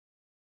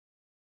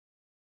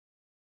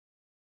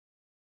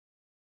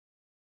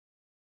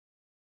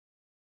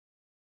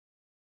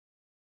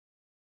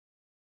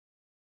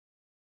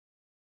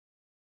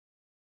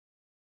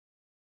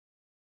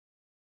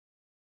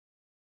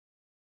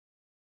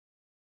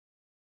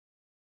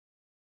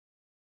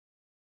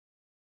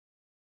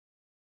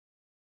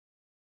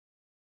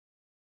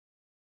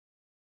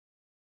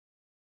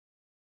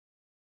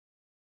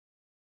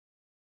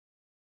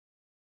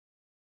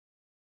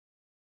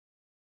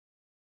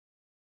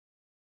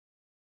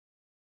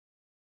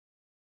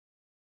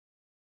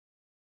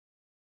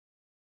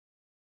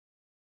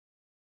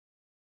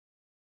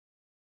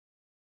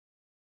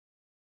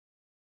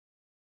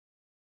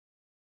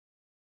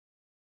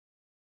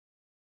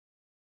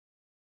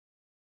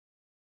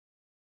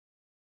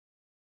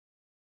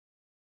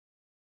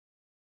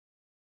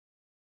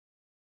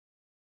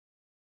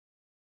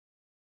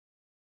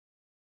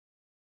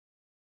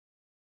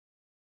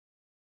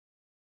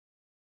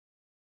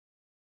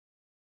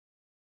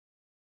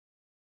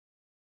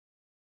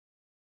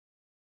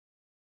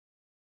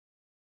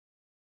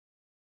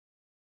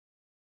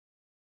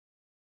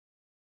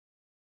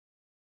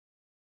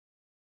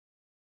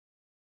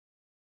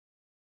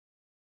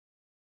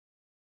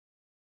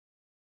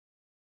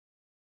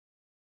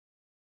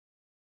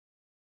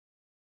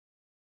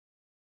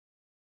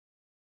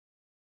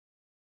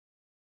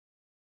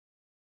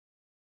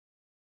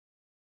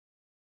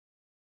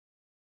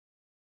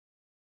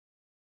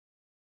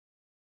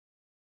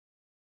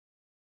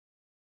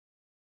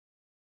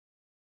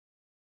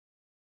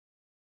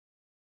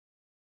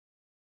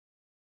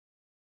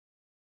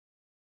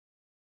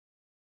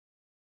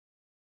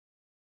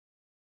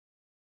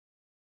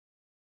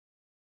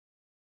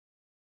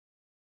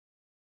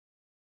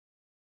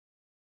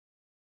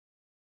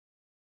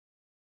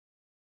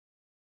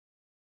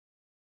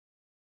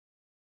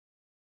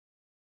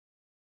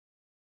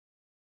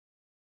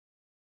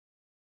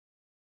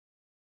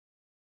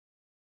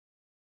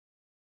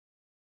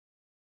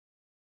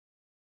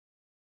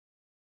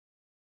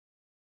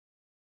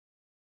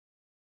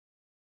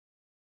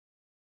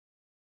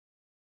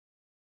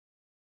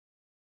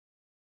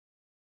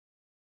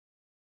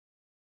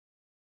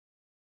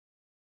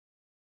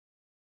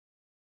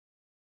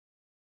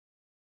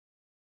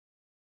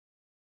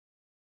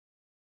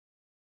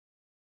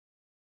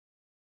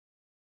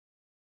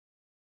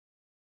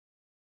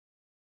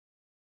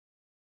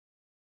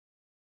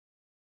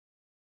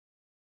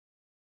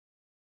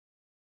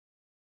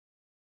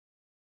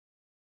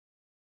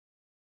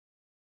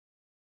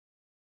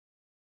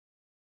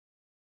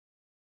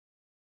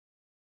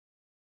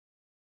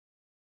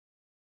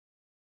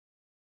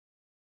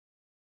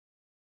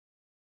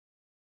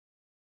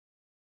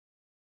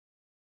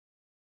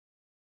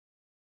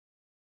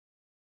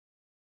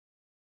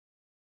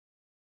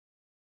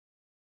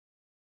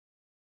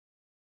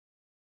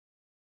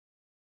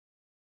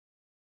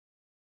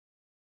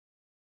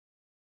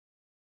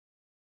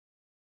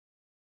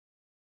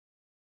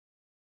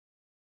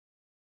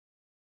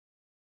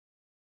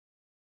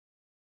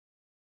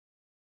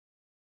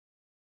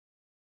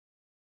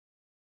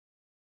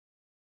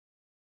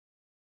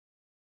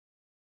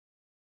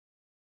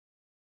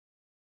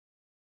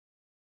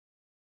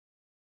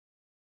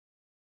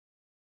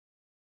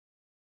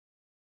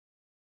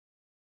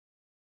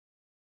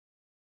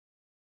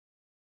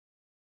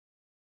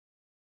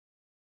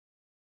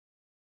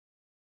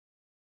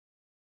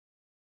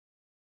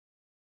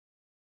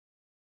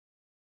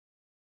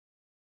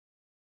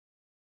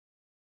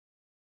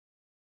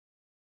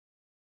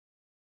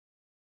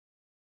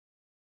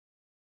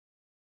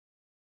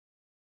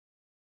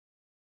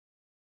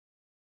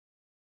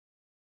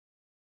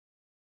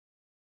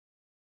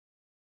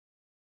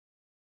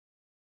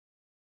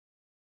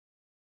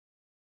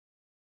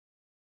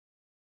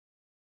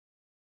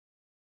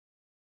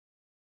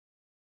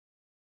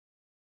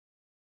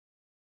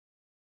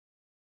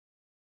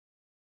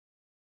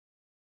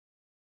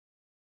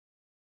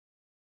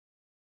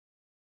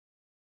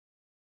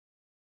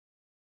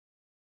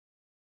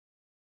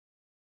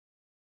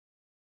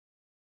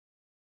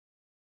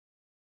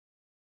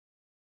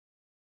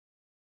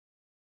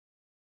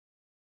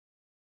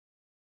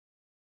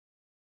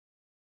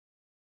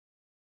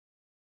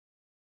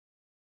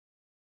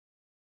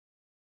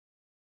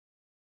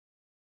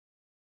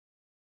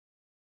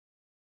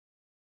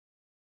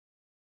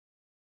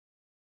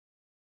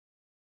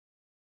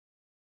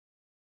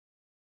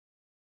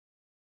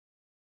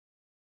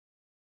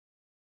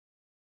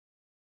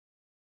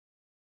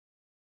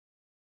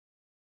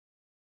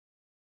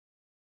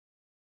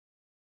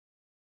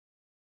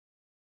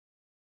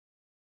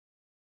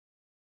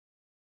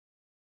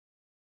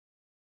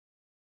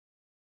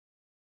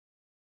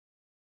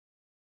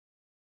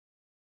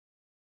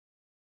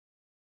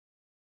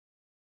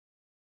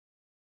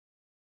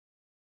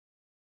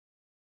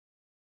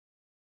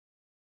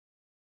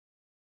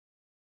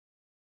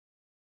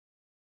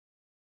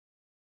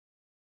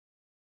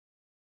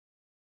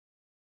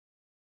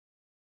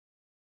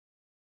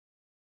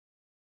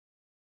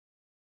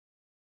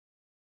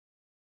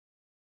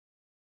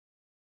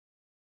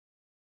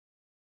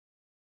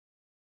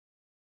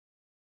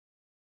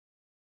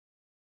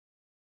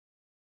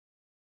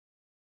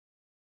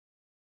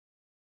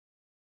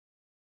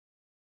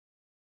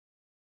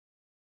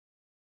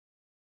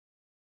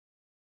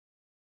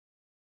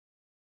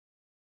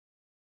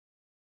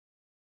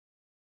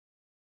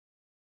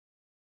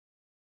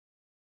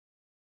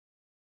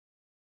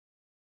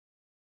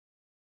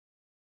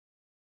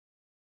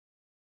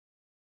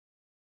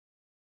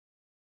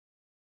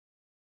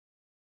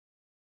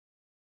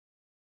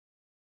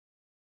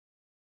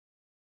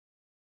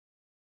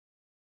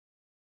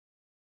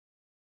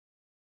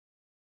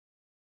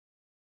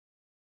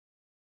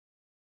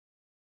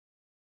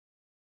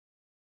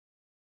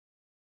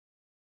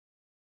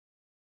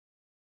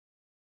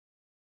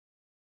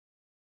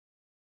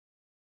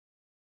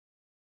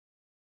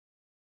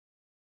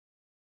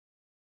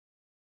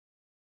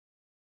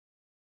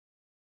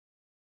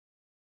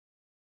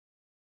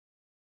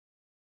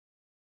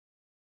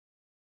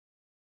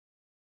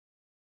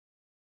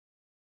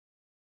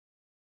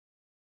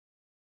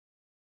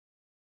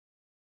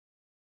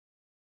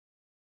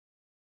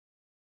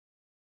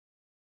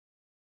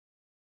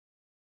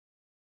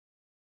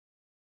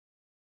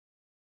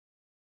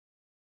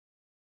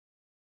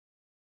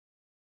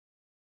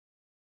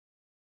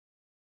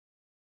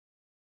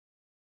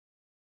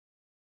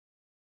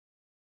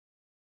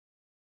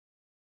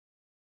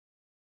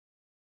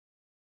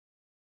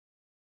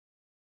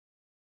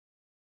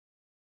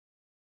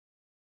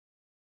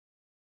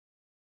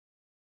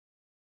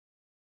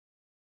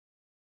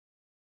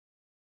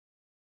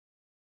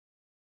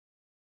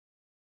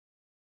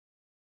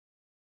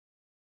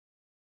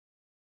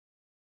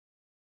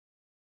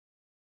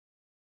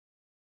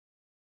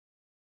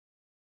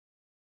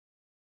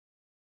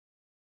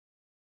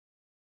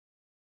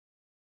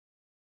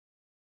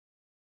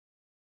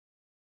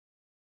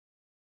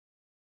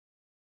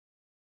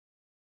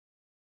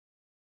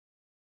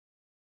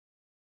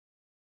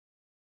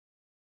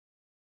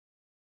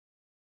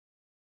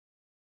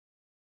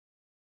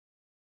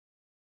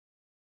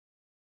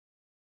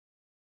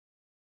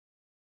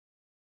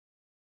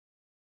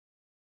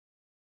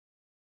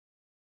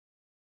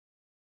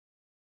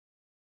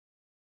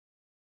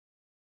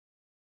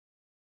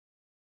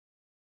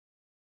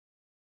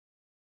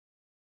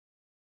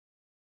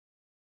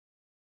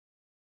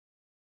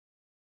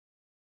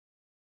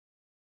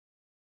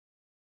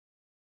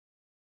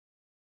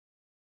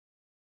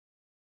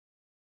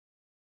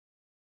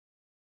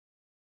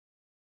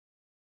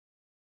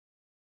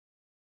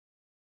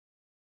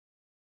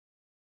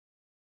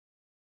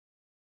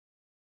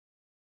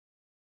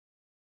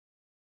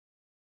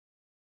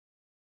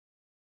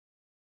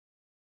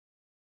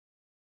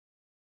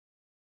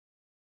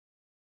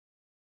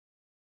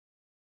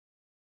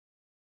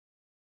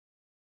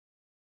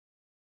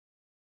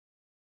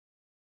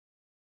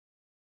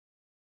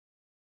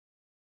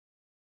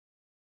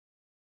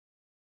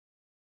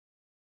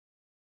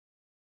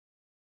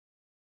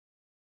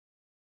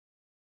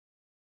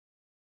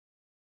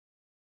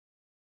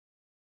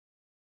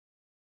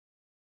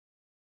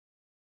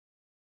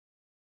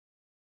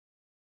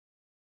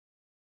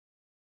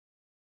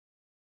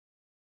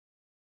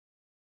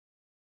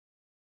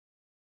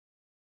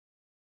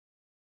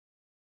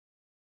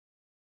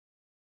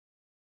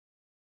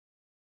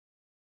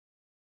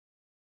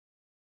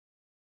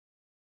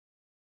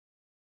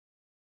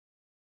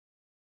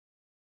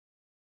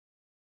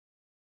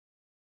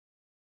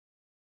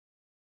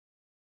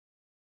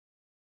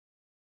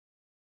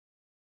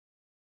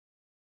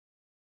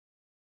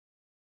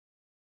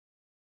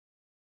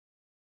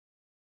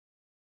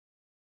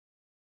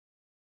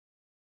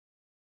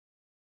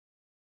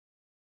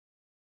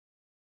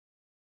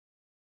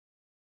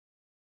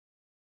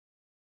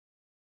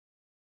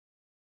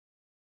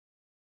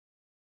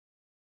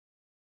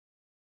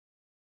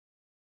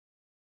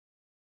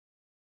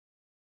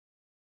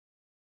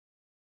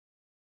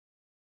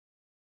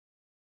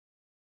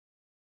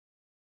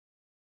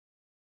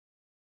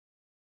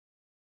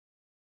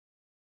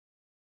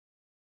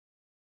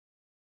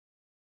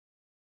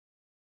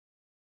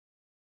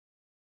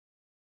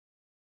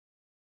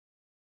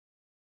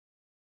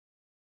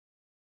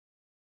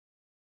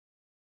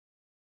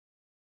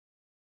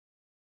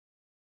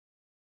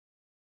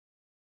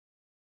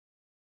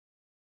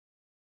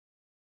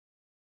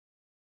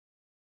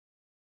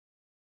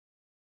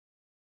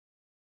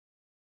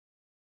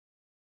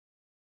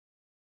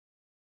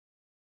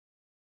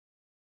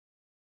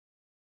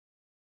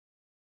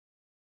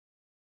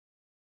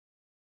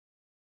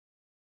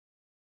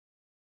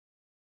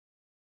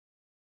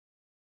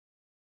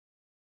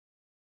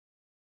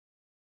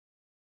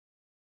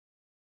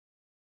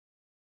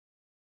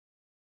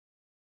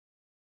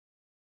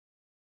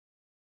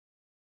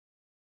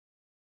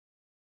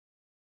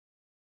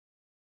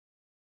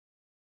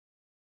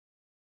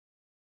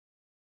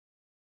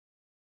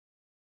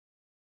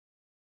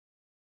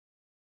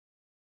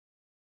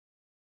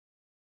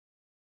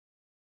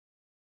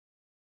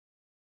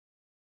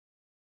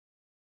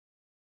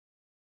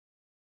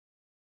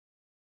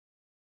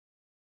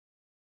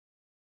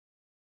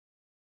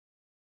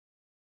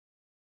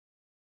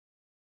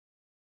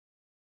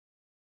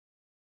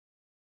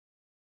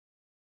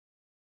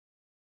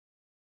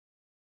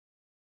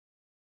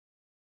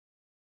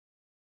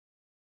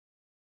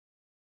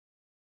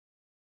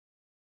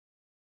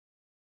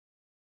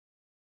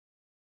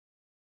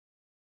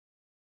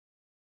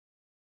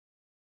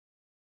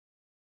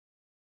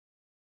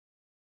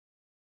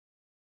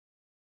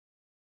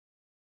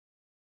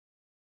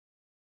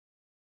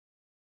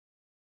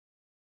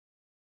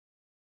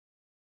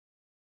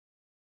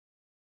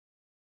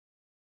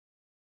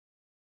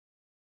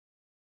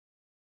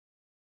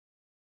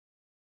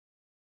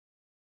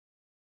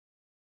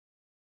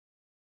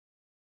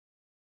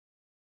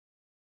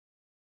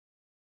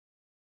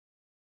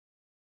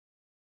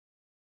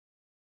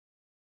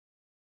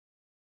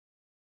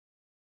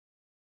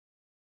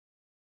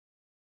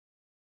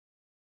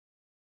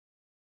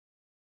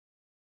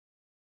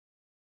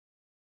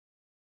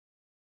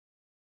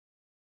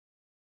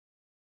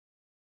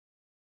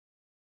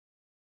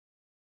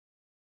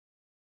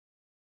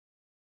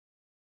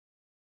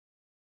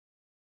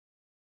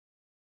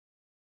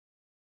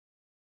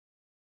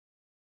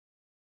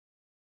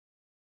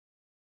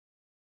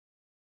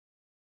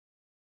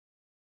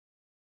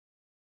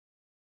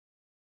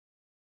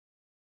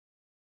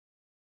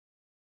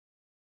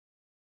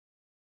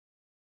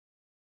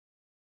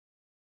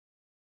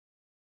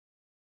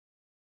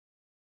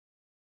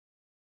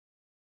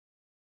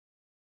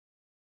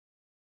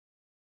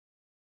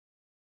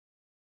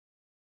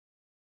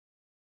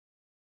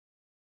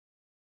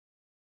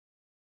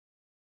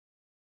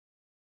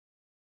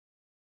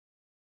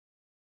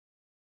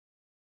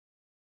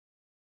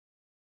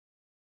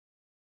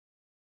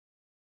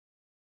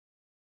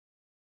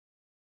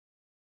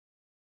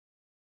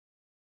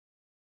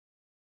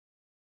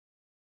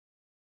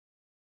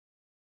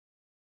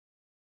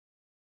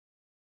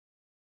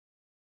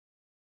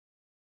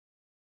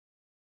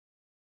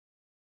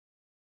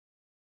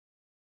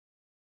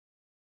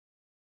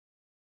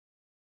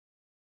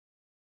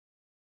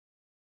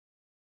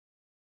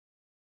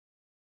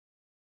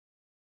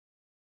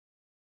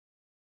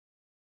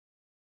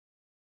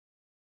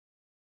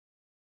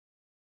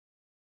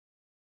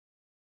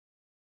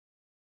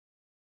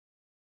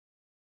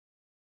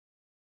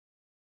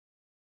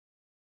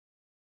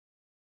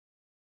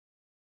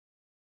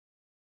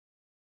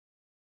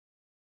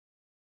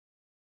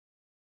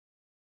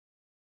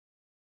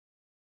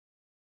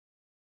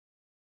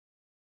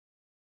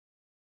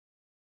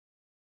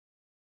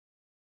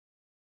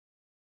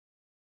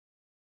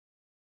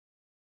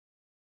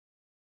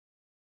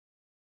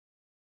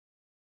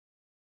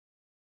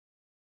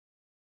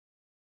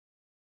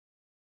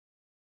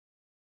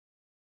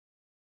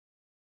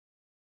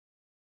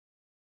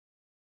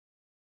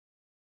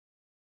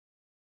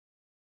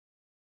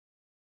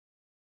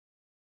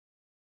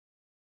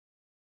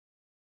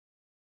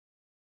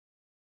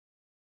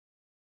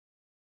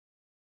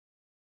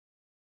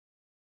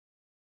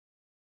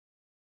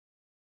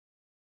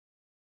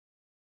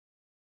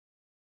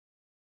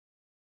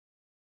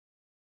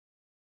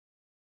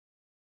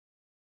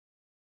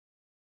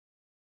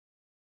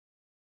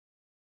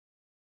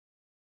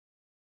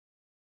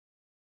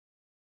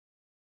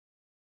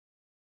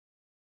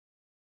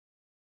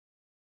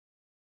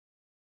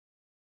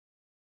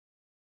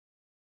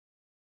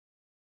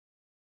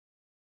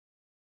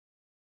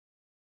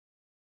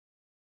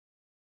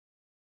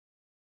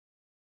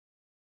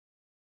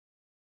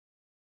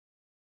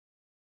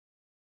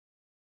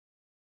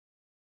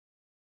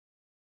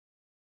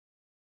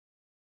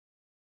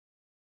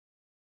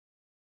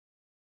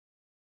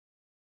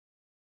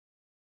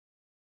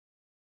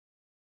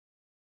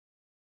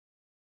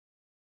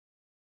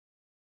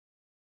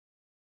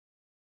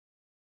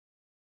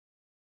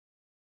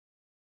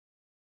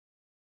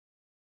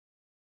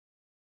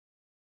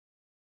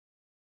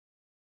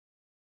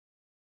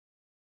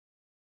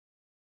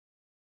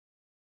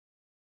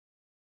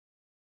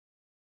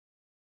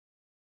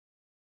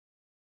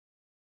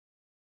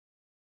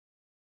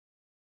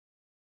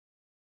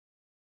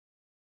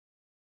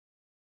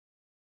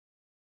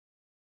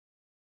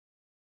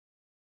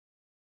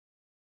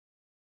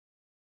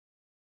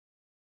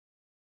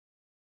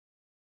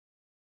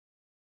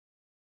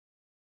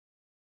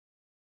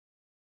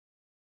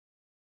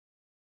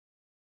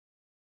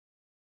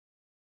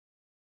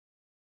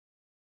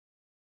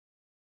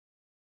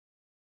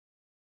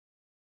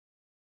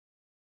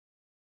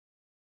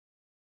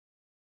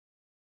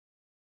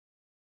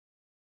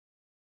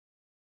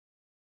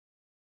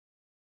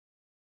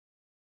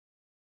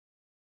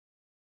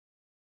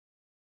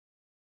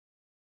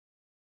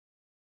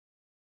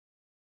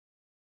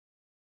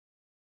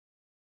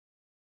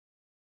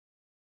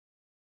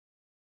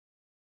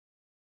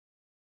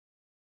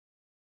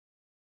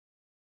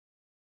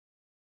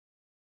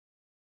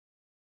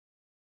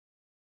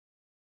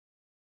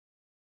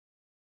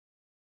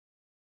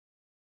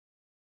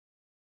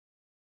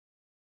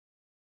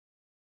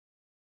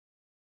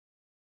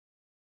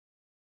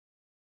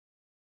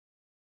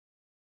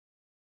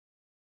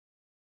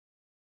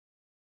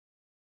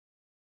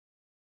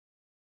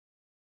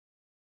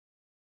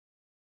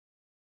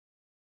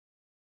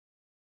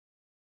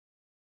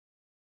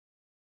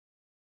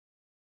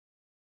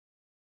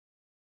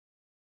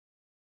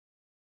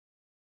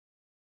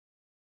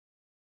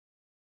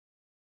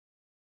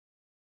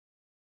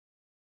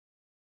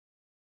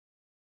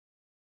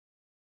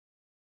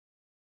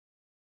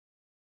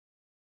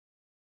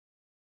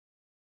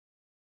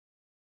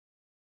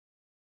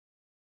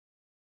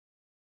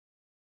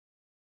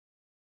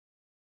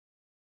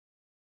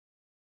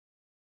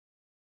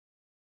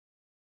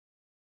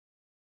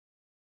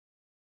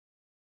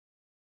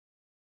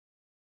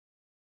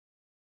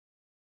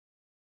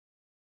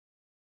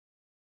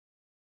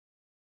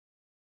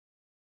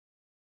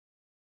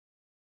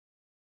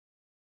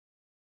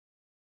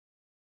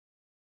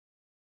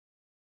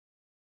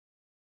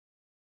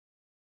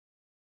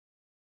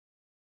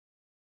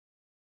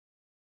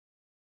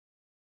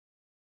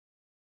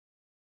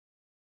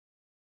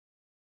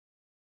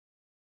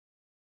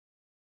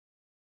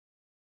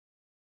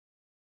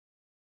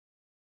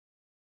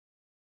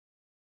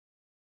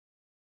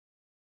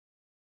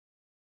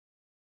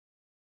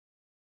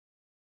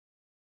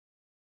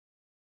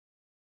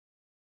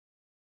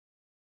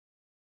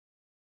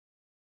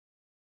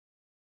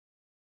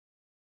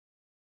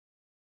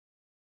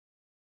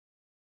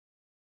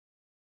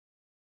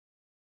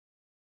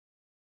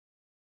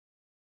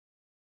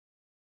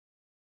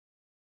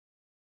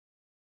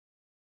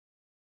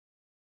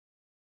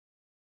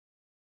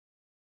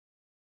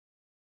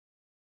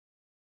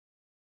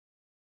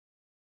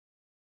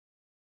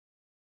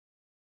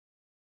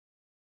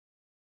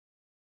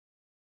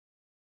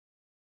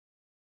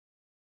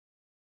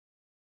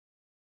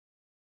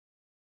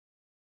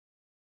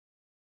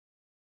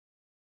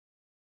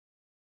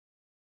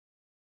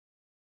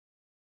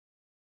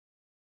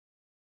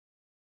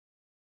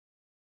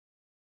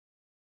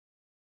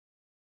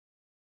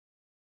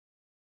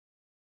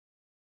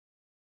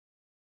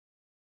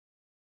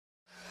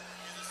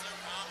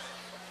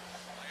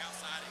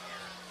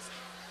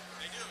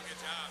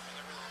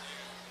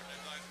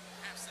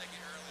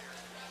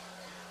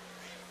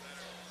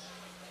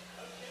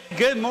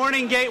Good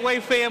morning, Gateway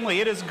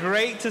family. It is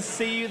great to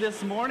see you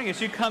this morning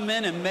as you come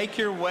in and make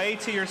your way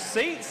to your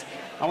seats.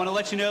 I want to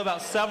let you know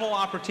about several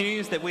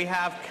opportunities that we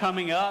have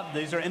coming up.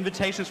 These are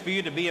invitations for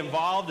you to be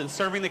involved in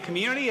serving the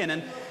community and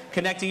in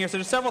connecting here. So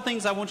there's several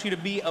things I want you to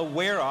be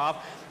aware of.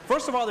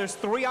 First of all, there's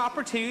 3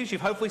 opportunities.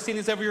 You've hopefully seen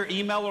these over your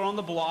email or on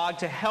the blog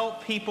to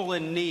help people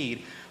in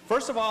need.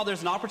 First of all,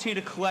 there's an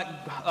opportunity to collect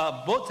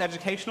books,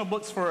 educational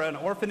books for an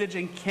orphanage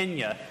in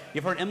Kenya.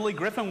 You've heard Emily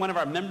Griffin, one of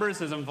our members,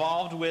 is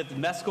involved with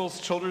Mescal's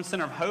Children's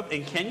Center of Hope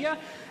in Kenya.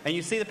 And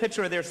you see the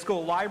picture of their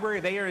school library.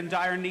 They are in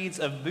dire needs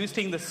of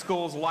boosting the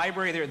school's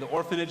library. They're at the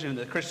orphanage and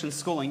the Christian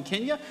school in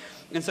Kenya.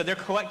 And so they're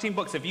collecting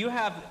books. If you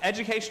have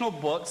educational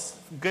books,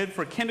 good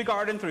for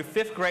kindergarten through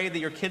 5th grade that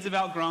your kids have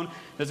outgrown,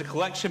 there's a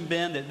collection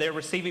bin that they're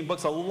receiving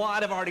books. A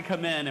lot have already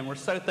come in, and we're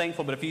so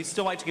thankful. But if you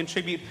still like to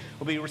contribute,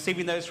 we'll be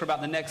receiving those for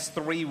about the next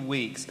 3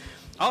 weeks.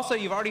 Also,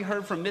 you've already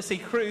heard from Missy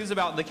Cruz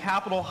about the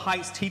Capitol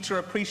Heights Teacher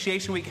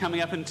Appreciation Week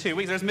coming up in 2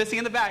 weeks. There's Missy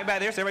in the back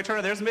there, so everybody turn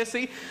around. There's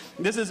Missy.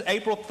 This is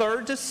April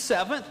 3rd to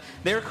 7th.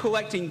 They're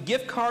collecting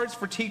gift cards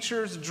for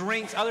teachers,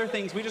 drinks, other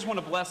things. We just want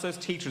to bless those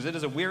teachers. It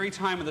is a weary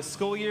time of the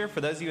school year. For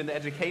those of you in the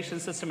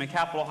education system, and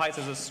Capitol Heights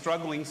is a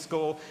struggling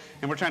school,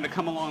 and we're trying to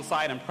come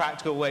alongside in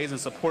practical ways and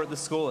support the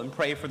school and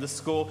pray for the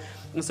school.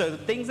 And so the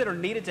things that are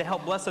needed to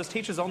help bless those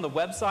teachers on the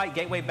website,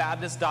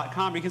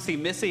 gatewaybaptist.com. You can see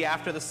Missy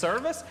after the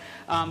service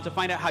to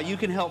find out how you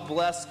can help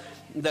bless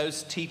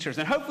those teachers.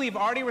 And hopefully you've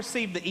already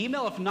received the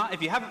email. If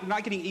you're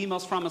not getting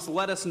emails from us,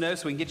 let us know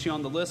so we can get you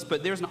on the list.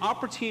 But there's an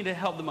opportunity to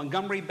help the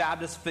Montgomery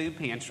Baptist Food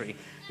Pantry.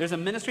 There's a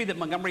ministry that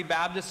Montgomery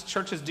Baptist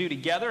churches do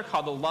together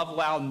called the Love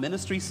Loud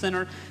Ministry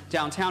Center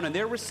downtown, and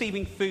they're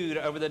receiving food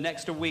over the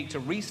next week to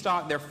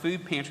restock their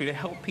food pantry to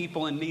help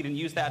people in need and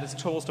use that as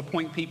tools to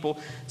point people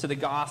to the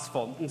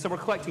gospel. And so we're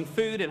collecting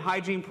food and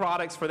hygiene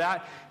products for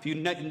that. If you're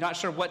not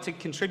sure what to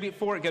contribute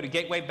for it, go to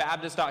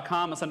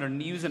gatewaybaptist.com. It's under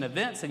News and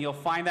Events, and you'll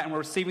find that, and we're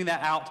receiving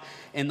that out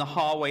in the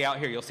hallway out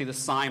here. You'll see the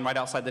sign right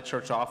outside the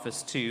church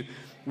office to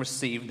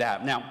receive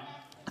that. Now,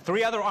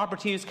 3 other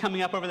opportunities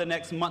coming up over the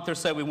next month or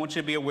so we want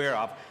you to be aware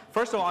of.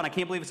 First of all, and I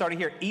can't believe it's already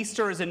here,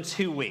 Easter is in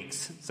 2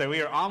 weeks. So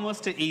we are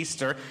almost to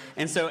Easter.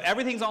 And so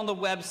everything's on the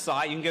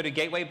website. You can go to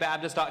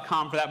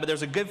gatewaybaptist.com for that. But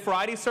there's a Good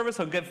Friday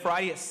service on Good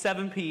Friday at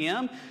 7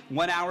 p.m.,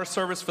 1-hour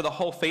service for the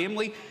whole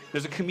family.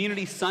 There's a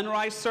community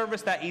sunrise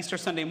service that Easter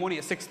Sunday morning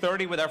at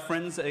 6:30 with our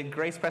friends at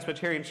Grace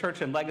Presbyterian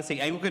Church and Legacy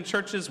Anglican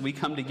Churches. We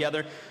come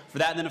together for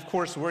that. And then, of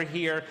course, we're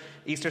here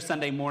Easter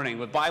Sunday morning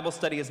with Bible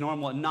study as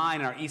normal at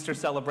 9 and our Easter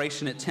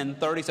celebration at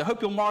 10:30. So I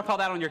hope you'll mark all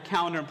that on your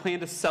calendar and plan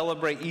to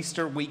celebrate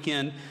Easter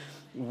weekend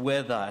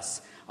with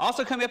us.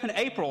 Also coming up in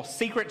April,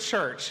 Secret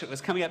Church. It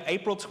was coming up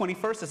April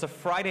 21st. It's a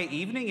Friday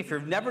evening. If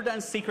you've never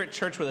done Secret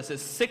Church with us,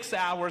 it's 6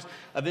 hours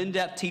of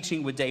in-depth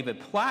teaching with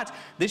David Platt.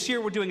 This year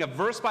we're doing a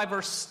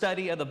verse-by-verse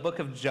study of the book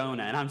of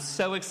Jonah, and I'm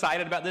so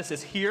excited about this.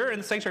 It's here in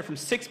the sanctuary from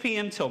 6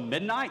 p.m. till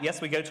midnight. Yes,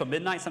 we go till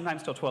midnight,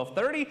 sometimes till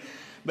 12:30.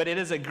 But it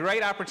is a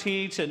great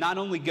opportunity to not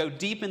only go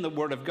deep in the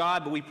Word of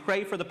God, but we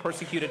pray for the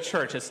persecuted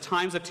church. It's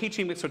times of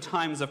teaching mixed with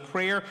times of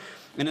prayer,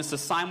 and it's a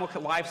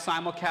live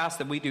simulcast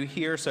that we do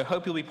here, so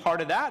hope you'll be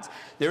part of that.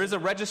 There is a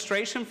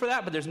registration for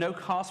that, but there's no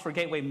cost for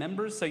Gateway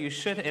members, so you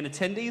should, and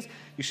attendees,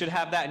 you should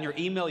have that in your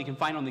email. You can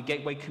find it on the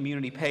Gateway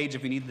community page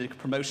if you need the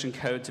promotion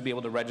code to be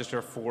able to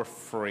register for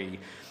free.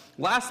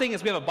 Last thing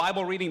is we have a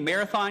Bible reading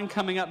marathon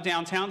coming up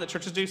downtown that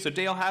churches do. So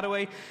Dale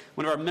Hadaway,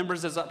 one of our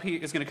members, is up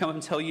here, is going to come up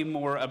and tell you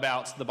more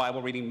about the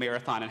Bible reading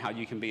marathon and how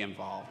you can be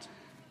involved.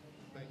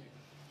 Thank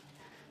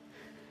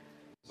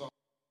you.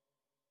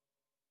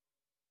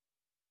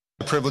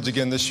 A privilege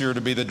again this year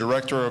to be the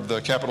director of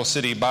the Capital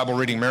City Bible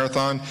Reading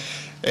Marathon.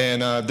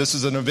 And this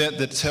is an event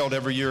that's held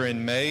every year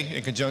in May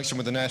in conjunction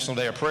with the National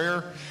Day of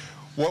Prayer.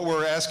 What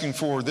we're asking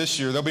for this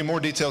year, there'll be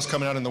more details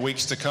coming out in the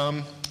weeks to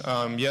come.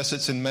 Yes,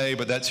 it's in May,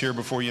 but that's here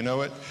before you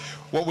know it.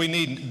 What we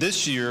need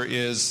this year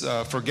is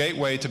for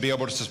Gateway to be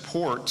able to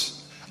support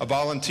a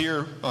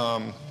volunteer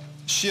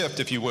shift,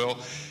 if you will,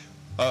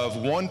 of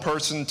 1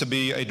 person to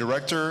be a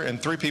director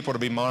and 3 people to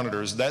be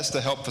monitors. That's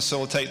to help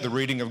facilitate the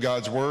reading of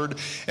God's Word.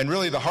 And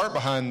really the heart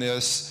behind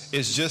this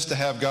is just to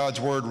have God's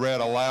Word read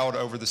aloud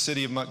over the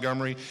city of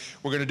Montgomery.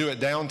 We're going to do it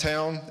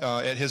downtown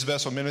at His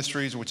Vessel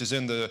Ministries, which is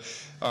in the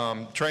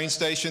train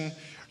station,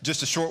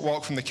 just a short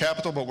walk from the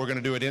Capitol, but we're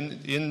going to do it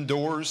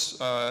indoors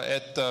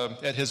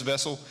at His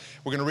Vessel.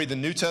 We're going to read the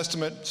New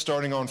Testament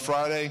starting on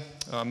Friday,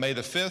 May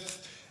the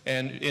 5th,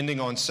 and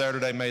ending on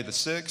Saturday, May the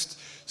 6th.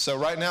 So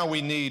right now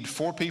we need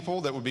 4 people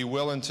that would be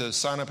willing to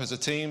sign up as a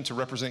team to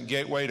represent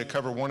Gateway to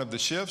cover one of the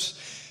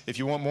shifts. If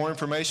you want more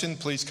information,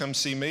 please come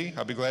see me.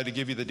 I'll be glad to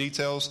give you the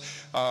details.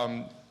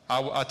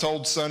 I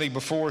told Sonny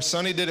before.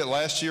 Sonny did it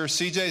last year.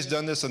 CJ's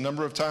done this a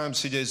number of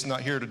times. CJ's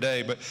not here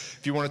today, but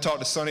if you want to talk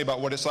to Sonny about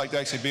what it's like to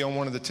actually be on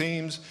one of the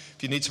teams,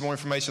 if you need some more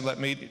information, let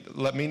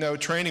me know.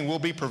 Training will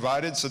be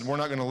provided, so we're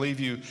not going to leave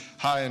you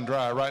high and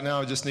dry. Right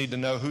now, I just need to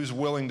know who's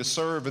willing to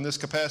serve in this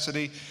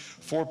capacity.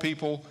 4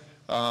 people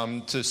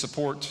to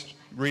support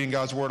reading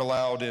God's Word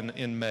aloud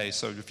in May.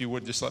 So if you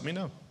would, just let me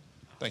know.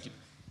 Thank you.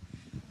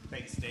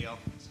 Thanks, Dale.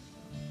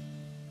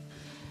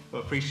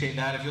 Well, appreciate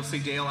that. If you'll see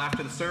Dale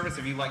after the service,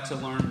 if you'd like to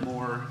learn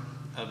more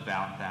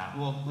about that.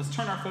 Well, let's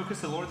turn our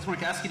focus to the Lord this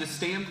morning. I ask you to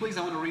stand, please.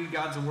 I want to read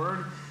God's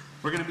word.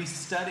 We're going to be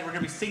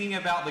singing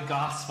about the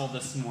gospel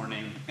this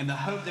morning and the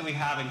hope that we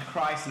have in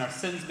Christ and our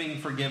sins being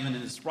forgiven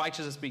and His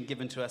righteousness being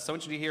given to us. So I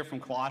want you to hear from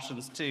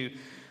Colossians 2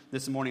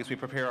 this morning as we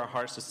prepare our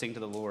hearts to sing to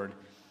the Lord.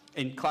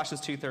 In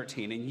Colossians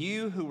 2:13, "And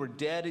you who were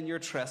dead in your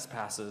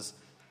trespasses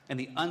and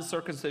the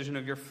uncircumcision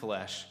of your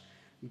flesh,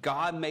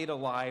 God made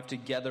alive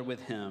together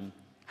with Him,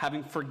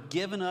 having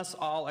forgiven us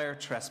all our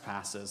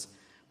trespasses,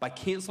 by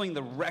canceling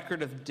the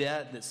record of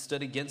debt that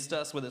stood against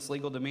us with its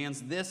legal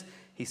demands. This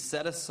He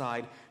set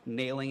aside,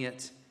 nailing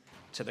it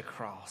to the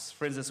cross."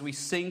 Friends, as we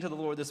sing to the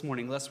Lord this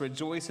morning, let's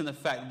rejoice in the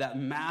fact that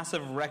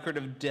massive record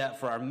of debt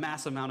for our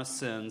massive amount of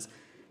sins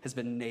has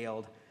been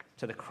nailed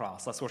to the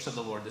cross. Let's worship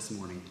the Lord this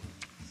morning.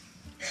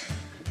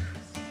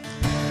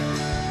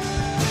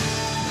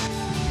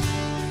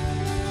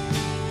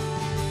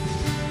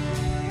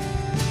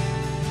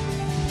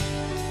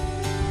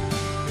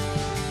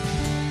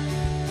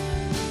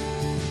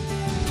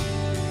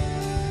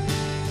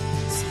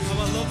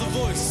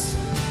 Voice.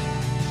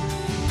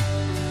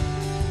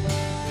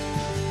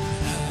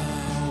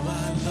 How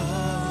I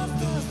love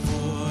the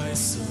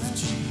voice of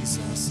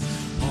Jesus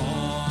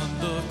on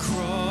the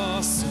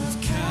cross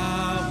of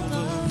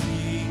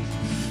Calvary.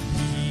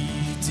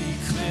 He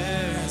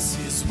declares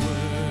His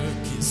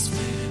work is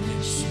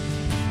finished.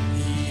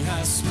 He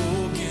has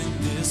spoken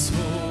this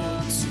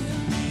hope to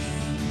me.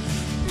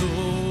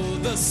 Though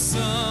the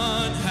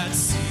sun had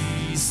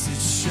ceased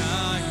its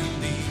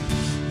shining,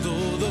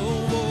 though the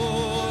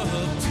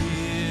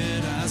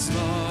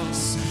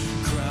lost,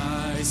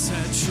 Christ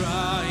had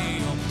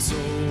triumphed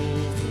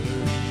over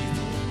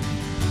evil.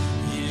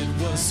 It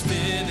was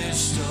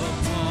finished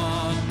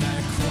upon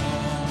that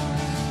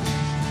cross.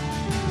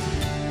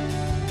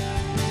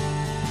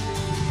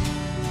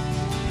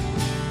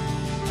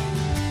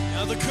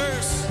 Now the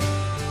curse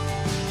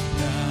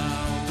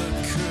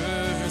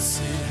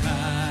it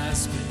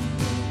has been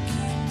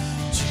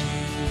broken.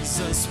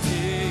 Jesus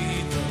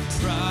paid the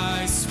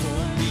price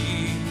for me.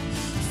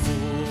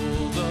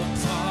 Full the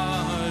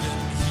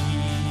pardon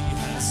He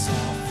has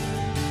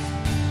offered,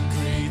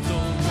 great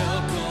the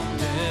welcome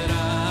that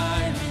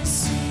I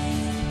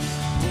receive.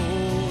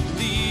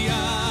 Boldly I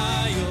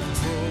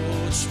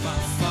approach my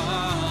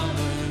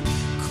Father,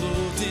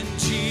 clothed in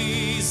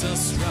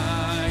Jesus'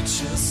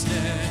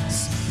 righteousness.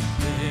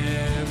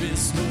 There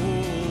is no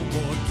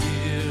more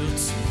guilt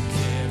to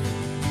carry.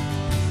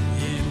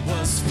 It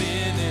was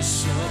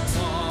finished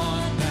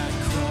upon that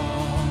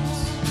cross.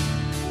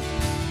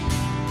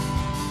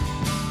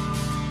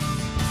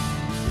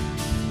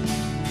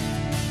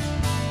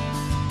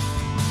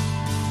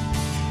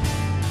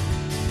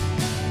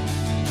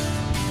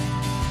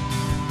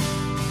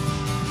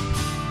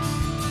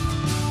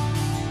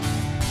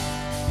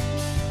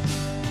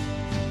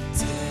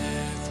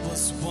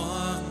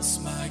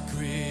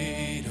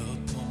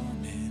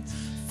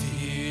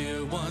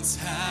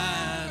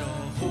 Had a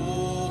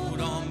hold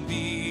on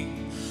me,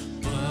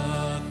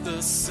 but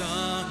the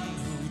Son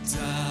who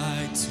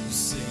died to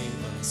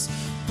save us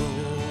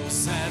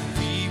rose that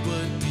we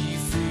would be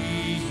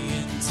free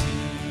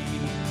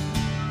indeed.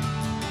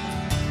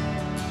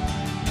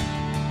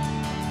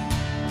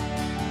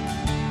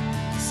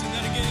 Sing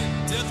that again.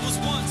 Death was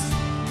once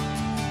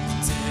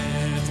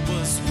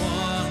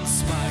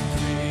my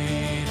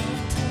great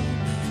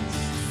opponent.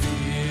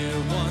 Fear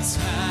once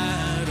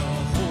had a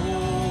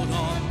hold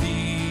on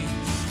me,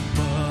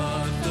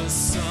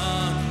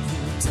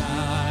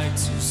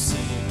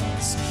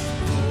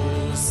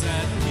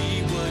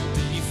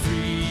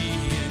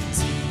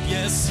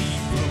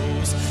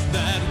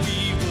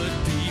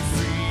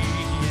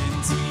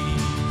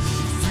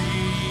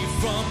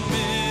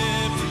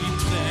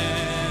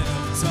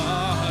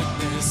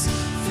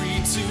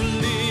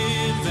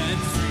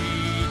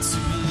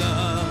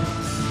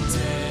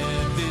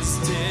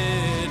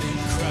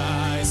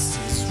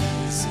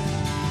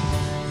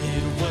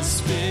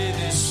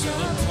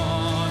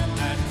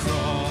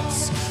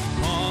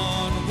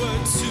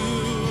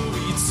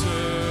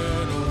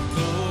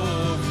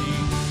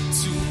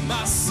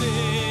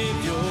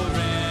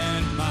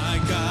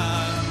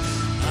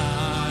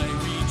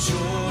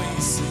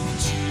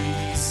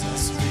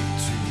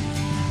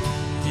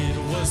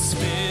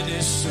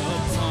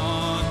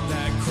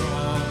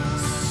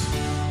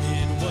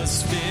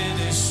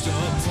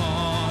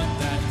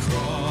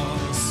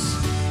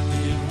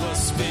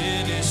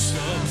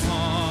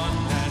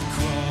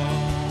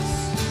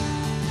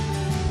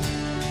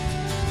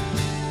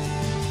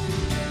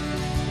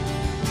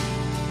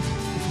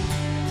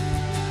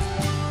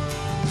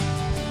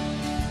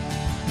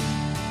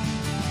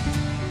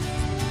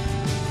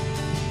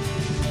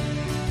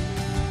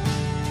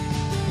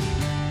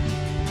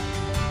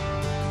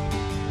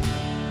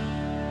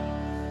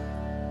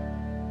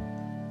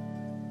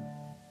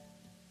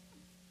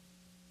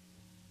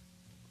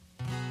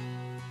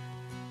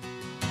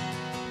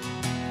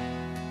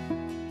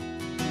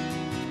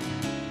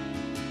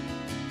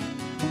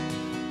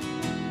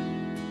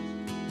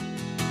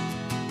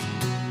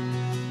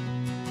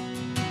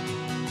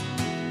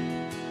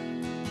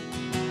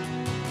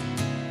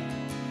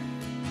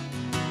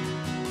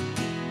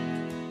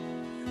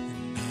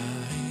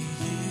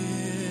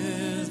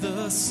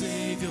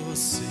 Savior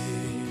say,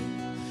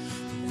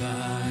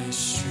 thy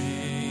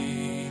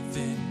strength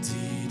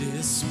indeed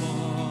is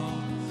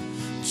small.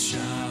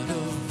 Child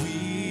of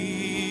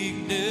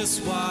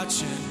weakness,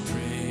 watch and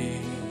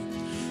pray.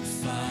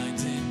 Find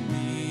in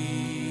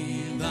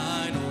me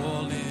thine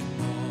all in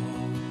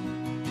all.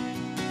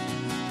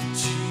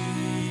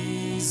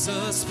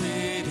 Jesus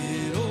paid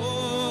it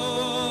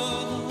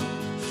all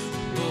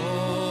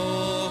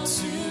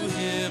to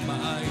him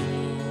I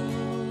owe.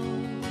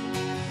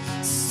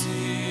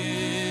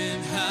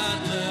 Sin had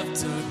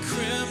left a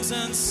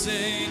crimson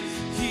stain,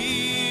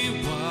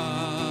 he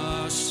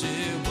washed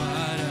it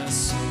white as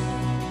snow.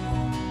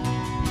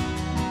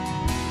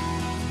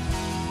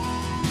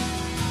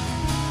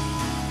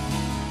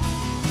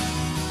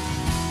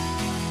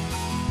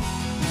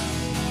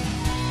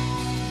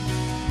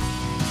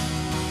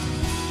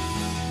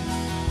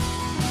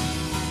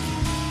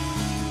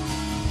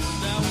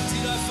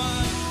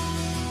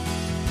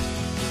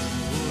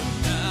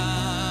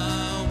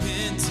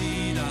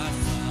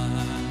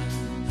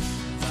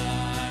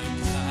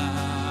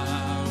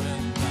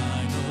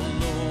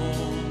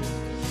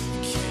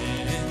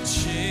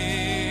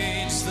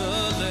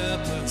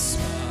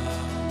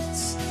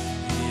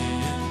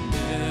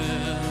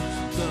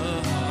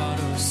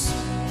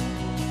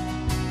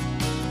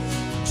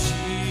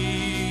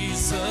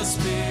 Jesus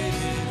paid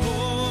it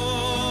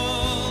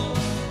all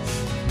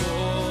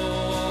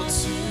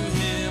to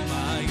him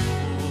I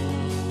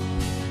owe.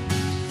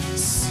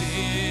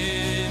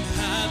 Sin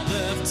had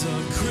left a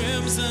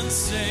crimson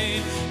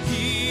stain,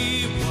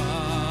 he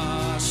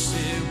washed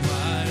it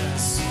white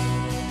as snow.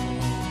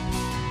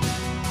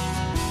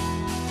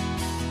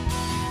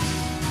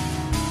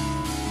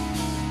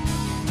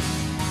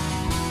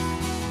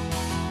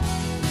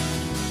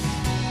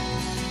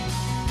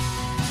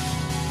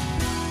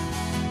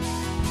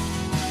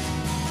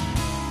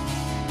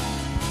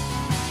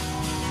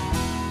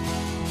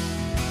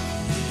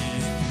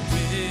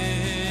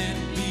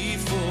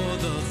 Before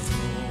the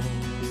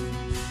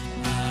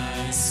throne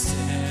I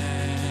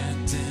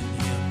stand in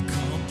him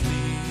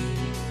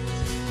complete.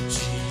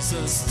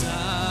 Jesus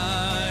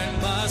died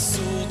my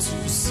soul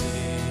to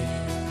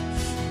save.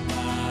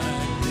 My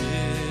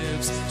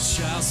lips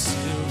shall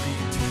still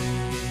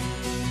repeat.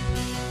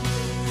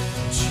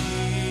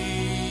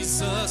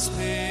 Jesus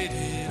paid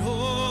it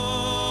all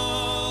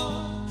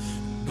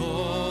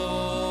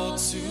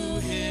to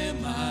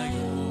him I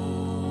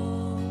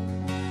owe.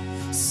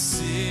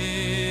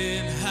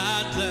 Sin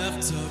had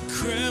left a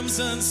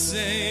crimson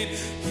stain,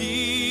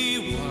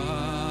 he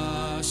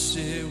washed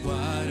it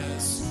white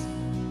as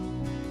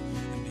snow.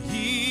 And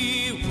he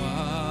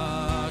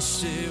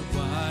washed it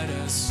white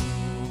as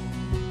snow.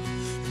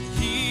 And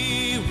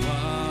he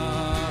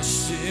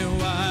washed it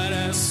white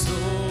as snow.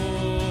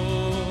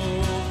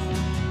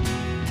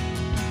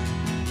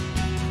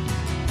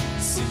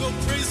 Sing, oh,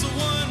 praise the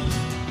one.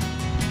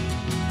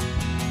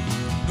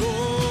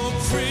 Oh,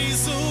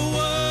 praise the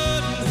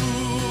one who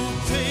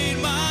paid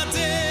my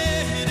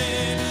debt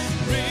and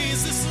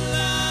raised this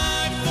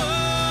life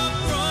up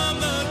from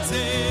the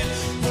dead.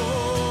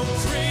 Oh,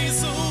 praise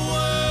the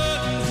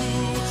one who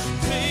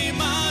paid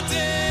my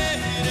debt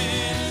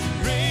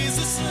and raised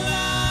this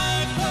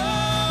life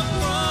up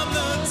from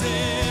the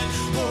dead.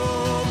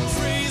 Oh,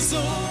 praise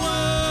the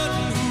one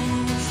who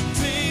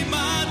paid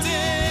my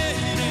debt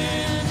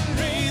and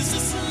raised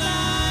this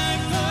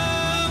life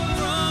up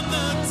from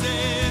the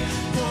dead.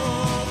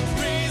 Oh,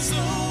 praise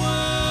the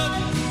one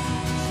who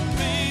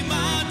paid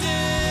my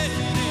debt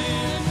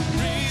and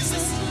raised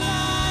this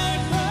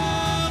life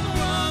up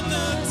from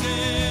the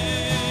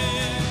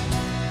dead.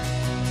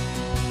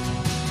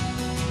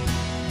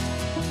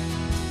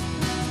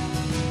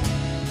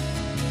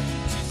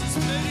 Jesus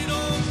paid it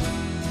all.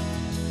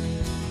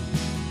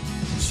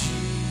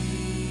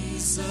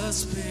 Jesus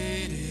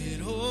paid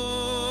it all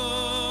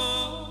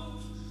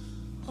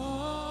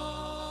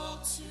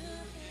to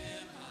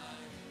him I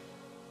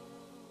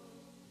owe.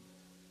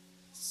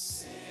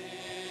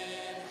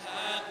 Sin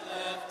had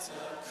left a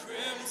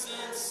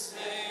crimson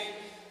stain,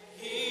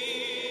 he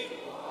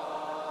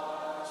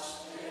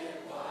washed it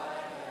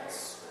white as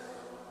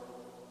snow.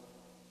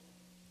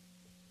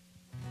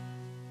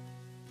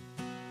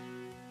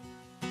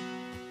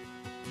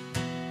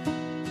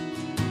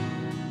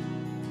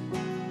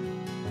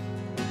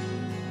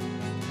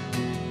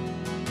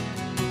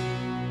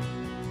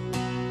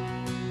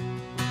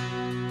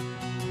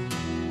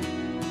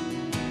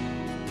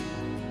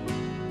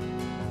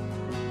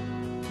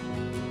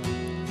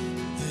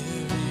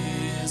 There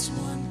is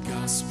one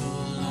gospel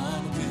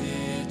on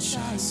which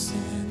I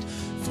stand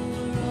for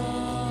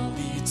all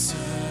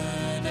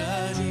eternity.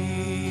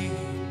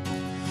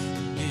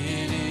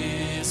 It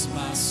is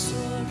my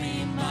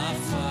story, my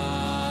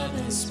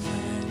Father's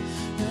plan.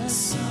 The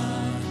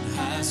Son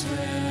has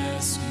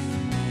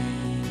rescued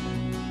me.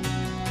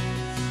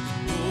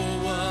 Oh,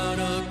 what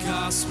a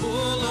gospel,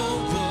 oh,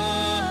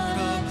 what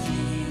a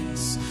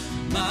peace.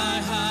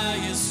 My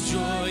highest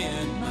joy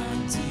and my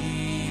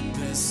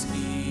deepest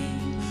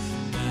need.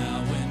 Now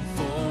and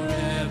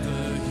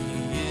forever he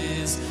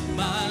is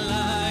my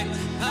light.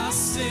 I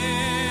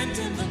stand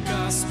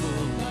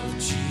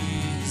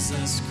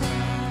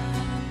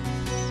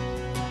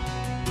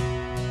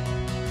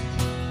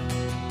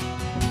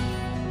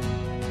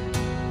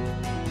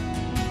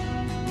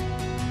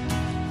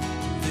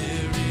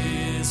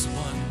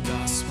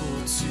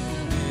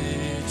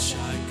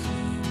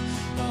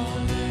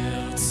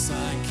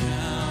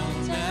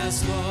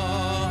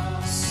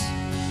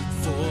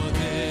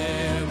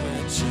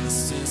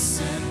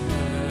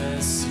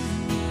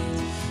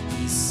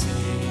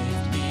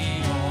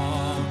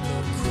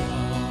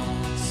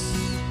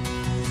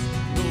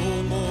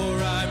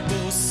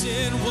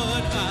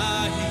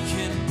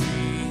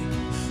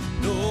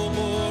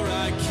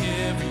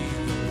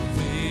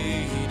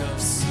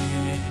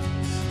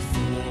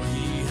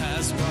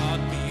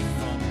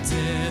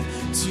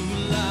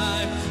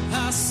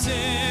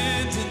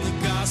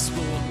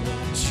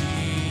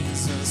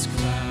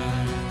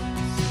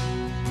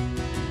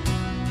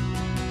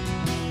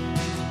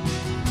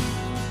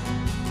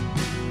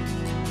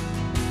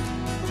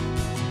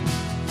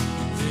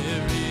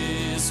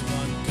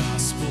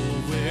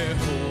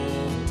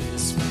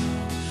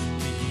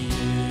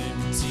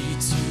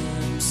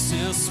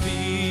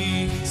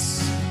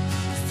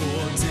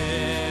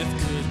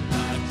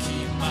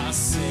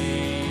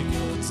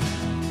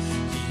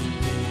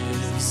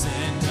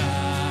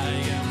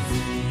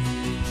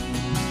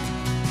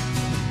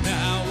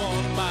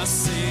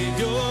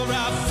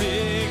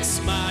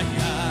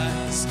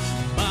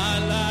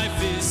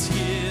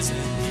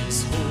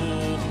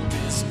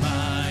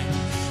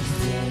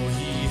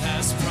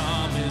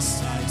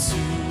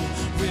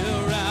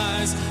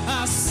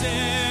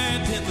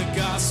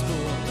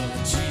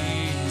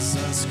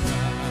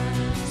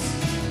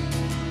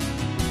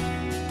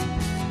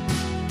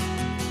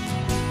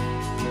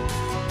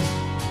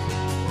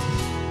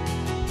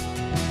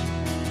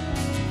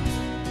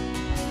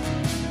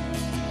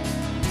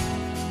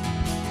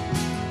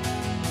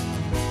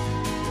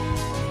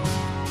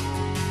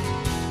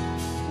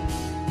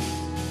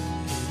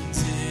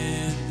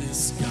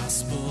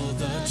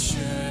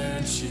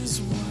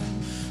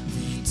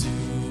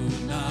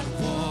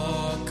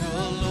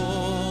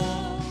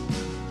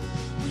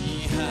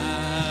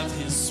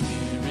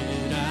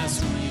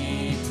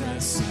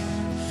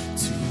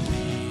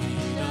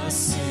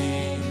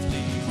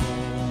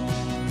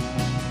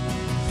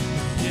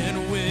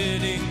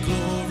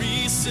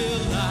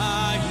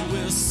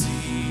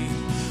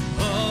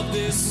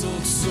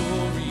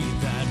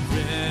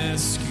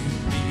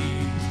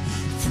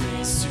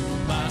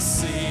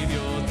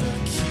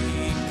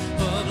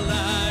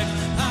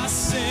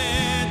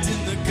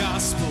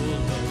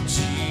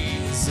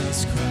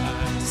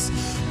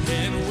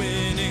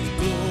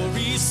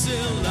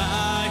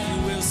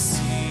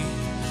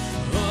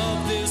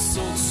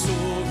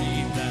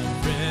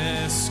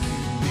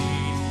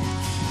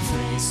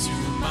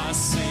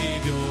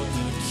Savior,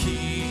 the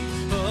King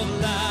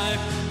of life.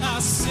 I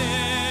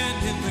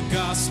stand in the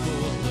gospel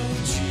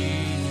of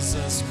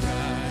Jesus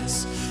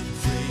Christ.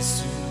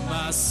 Praise to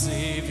my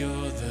Savior,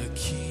 the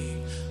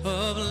King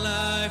of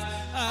life.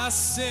 I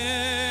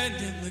stand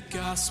in the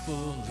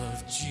gospel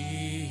of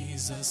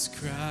Jesus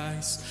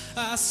Christ.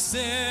 I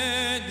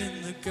stand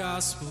in the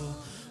gospel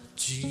of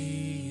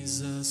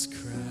Jesus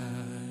Christ.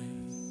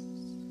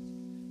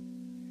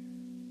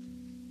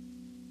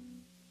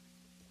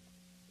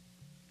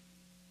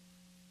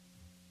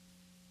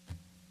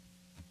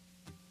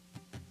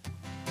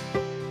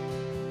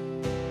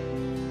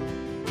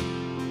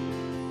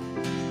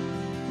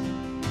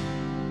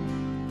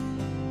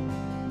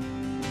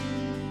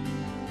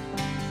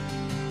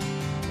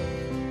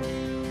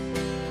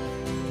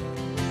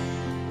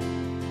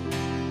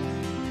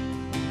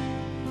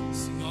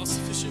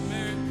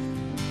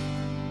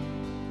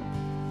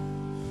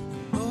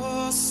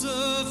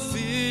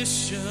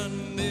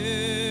 Sufficient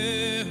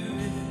merit,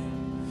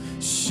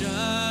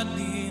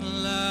 shining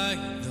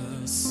like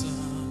the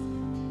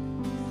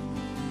sun,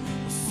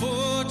 a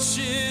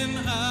fortune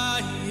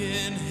I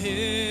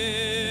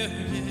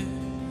inherited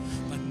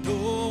by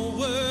no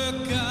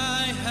work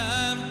I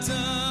have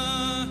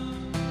done.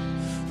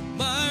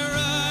 My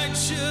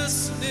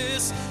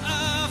righteousness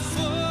I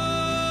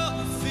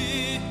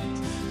forfeit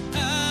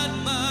at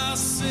my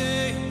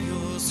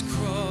Savior's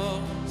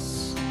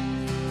cross.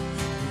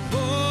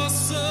 Oh,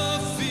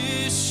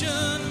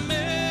 sufficient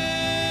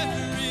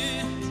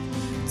merit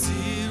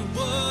did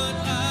what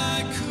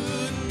I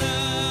could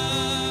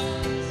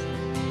not.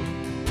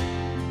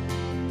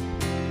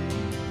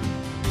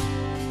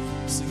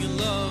 Singing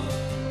love.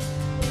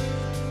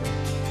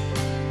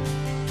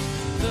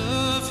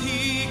 Love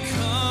He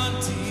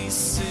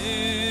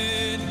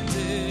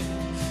condescended,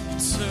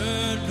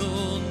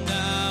 eternal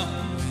now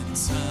in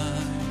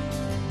time.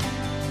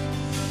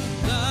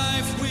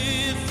 Life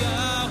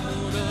without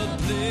a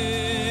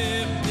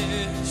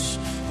blemish,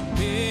 the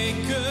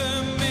Maker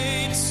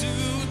made to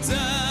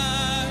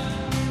die.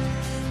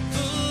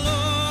 The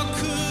law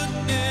could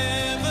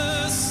never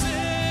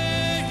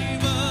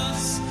save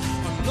us,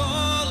 our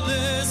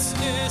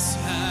lawlessness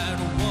had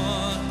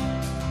won.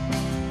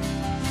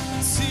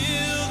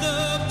 Till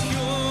the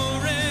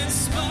pure and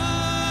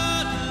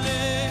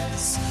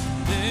spotless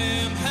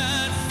Lamb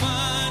had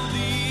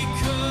finally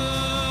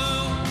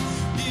come.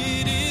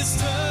 It is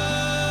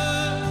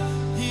done,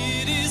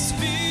 it is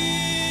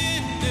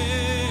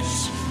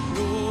finished.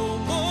 No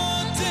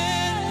more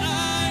debt I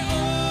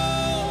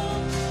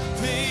owe,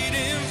 paid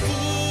in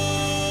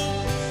full,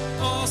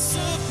 all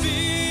sufficient,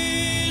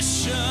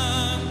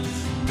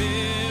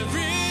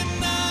 bearing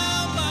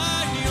now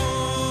my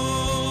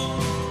own.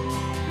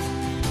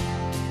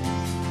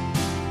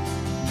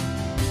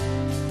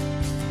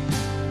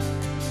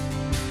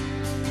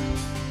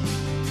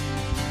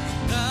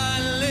 I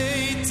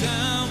lay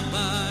down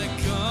my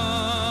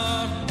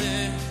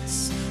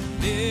garments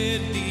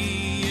in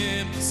the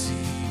empty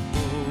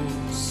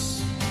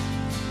bowls.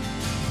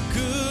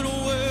 Good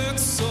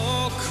works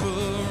all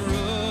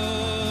corrupted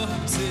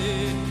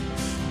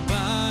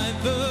by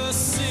the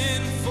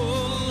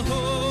sinful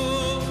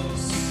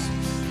host.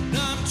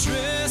 I'm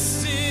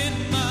dressed in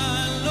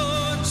my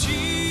Lord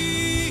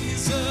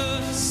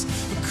Jesus,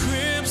 a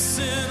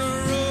crimson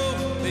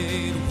robe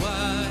made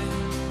white.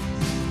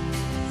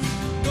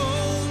 No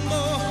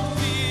more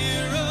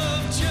fear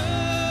of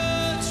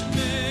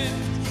judgment,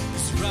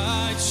 His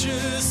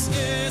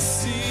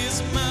righteousness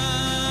is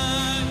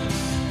mine.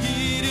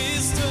 It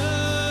is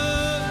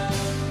done,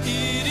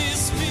 it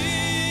is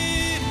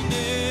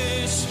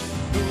finished.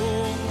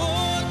 No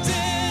more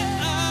debt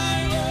I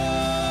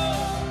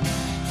owe,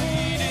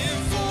 paid in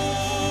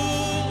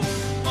full,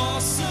 all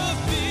sufficient,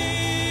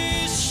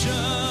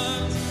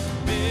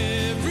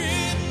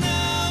 bearing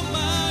now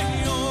my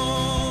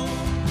own.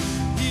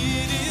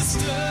 It is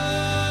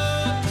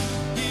done,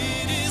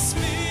 it is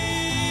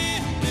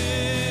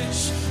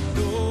finished.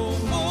 No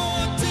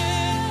more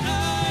debt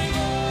I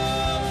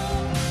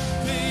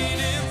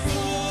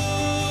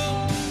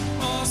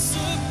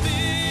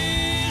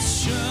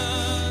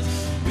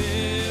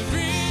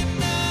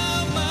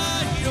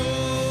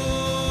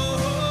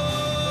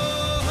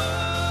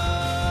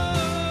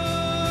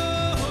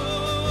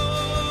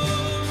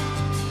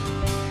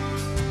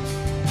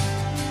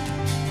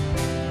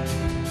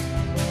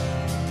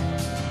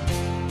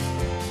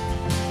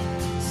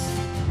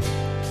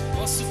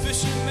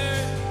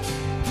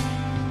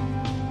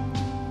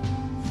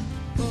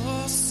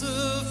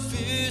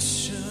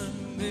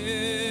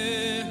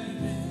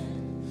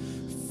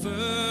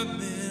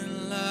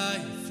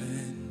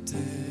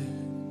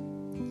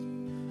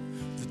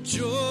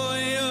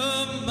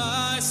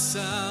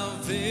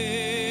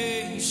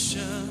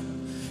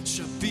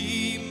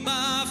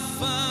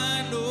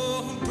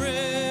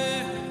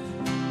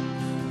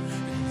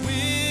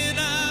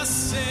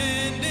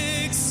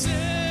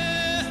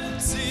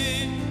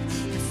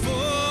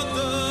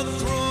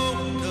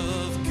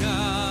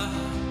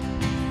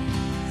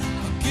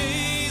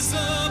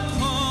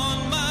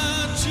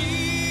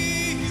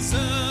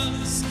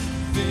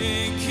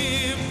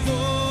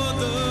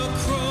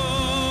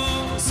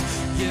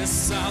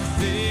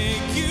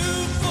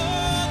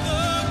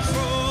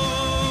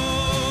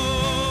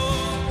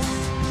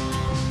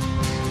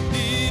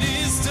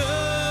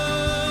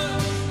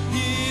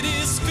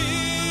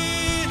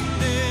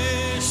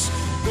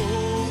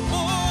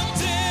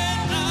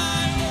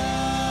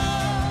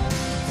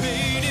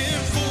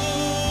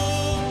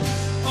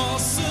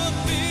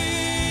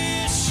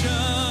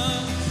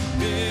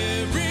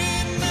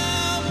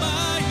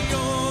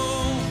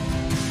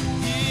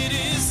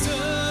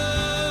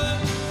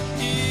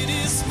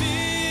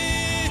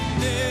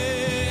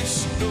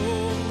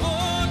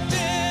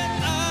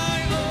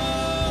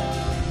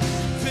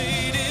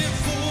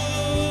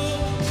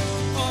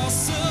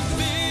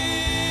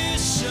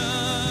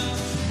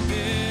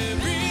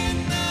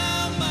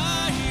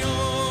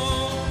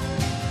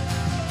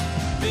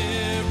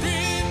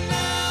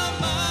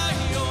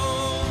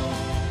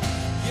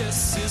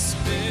Jesus is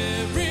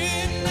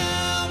sparing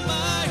now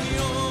my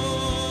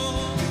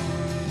own.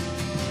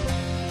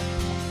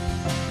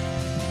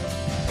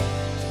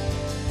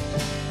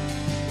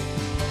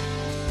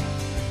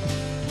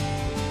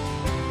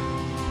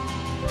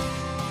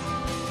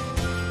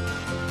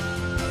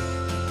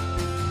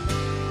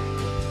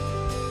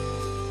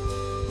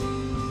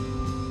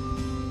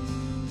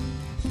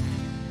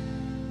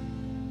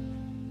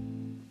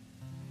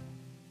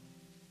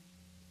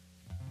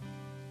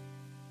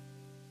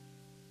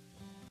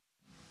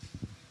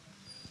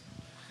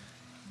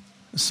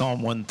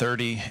 Psalm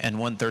 130 and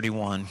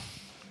 131.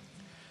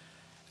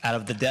 Out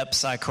of the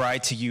depths I cry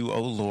to you,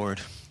 O Lord.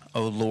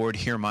 O Lord,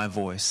 hear my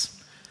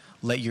voice.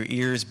 Let your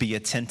ears be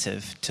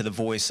attentive to the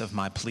voice of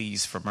my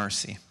pleas for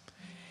mercy.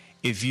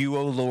 If you,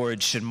 O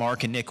Lord, should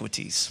mark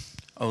iniquities,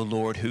 O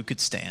Lord, who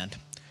could stand?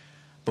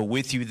 But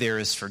with you there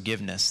is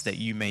forgiveness, that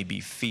you may be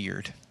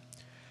feared.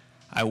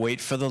 I wait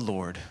for the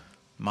Lord.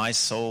 My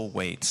soul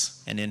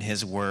waits, and in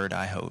his word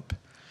I hope.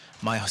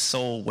 My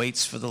soul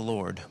waits for the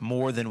Lord,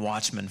 more than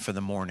watchmen for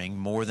the morning,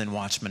 more than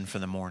watchmen for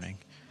the morning.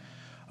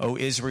 O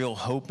Israel,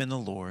 hope in the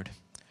Lord.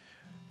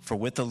 For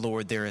with the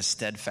Lord there is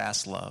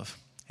steadfast love,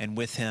 and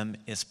with him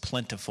is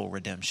plentiful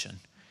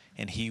redemption,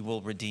 and he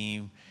will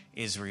redeem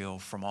Israel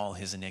from all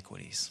his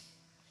iniquities.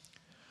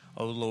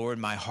 O Lord,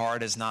 my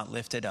heart is not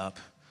lifted up.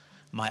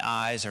 My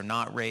eyes are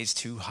not raised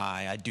too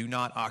high. I do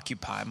not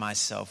occupy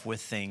myself with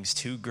things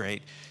too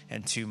great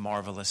and too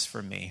marvelous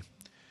for me.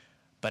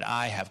 But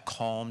I have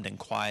calmed and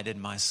quieted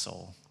my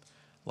soul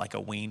like a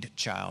weaned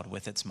child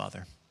with its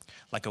mother.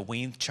 Like a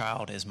weaned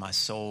child is my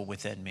soul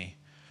within me.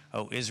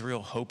 O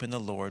Israel, hope in the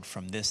Lord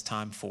from this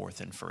time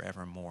forth and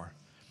forevermore.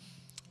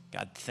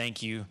 God,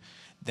 thank you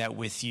that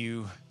with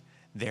you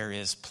there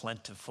is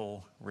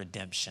plentiful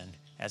redemption,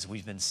 as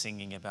we've been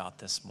singing about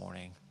this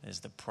morning,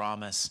 is the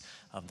promise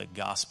of the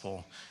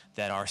gospel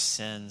that our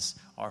sins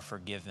are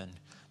forgiven,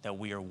 that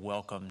we are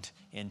welcomed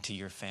into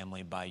your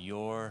family by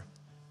your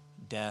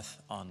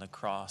death on the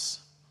cross,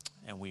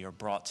 and we are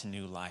brought to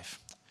new life.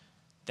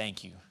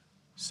 Thank you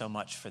so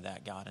much for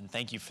that, God, and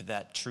thank you for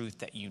that truth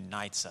that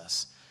unites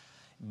us,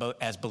 both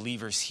as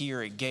believers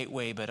here at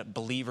Gateway, but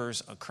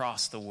believers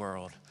across the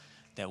world,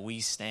 that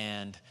we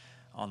stand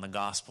on the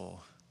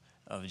gospel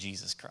of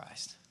Jesus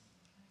Christ.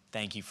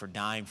 Thank you for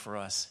dying for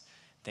us.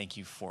 Thank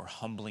you for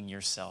humbling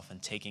yourself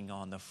and taking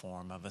on the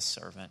form of a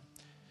servant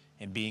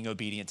and being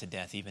obedient to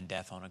death, even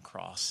death on a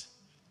cross.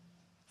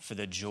 For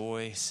the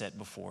joy set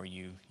before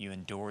you, you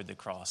endured the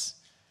cross.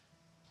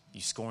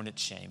 You scorned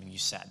its shame, and you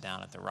sat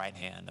down at the right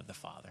hand of the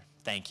Father.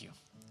 Thank you,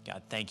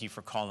 God. Thank you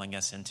for calling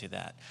us into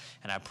that.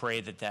 And I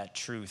pray that that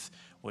truth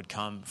would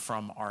come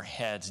from our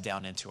heads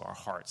down into our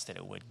hearts, that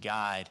it would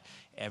guide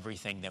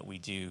everything that we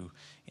do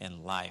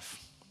in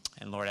life.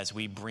 And Lord, as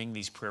we bring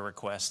these prayer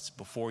requests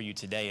before you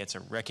today, it's a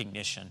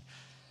recognition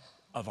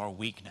of our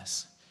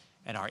weakness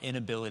and our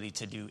inability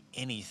to do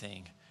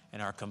anything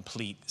and our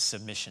complete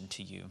submission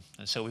to you.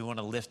 And so we want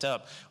to lift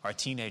up our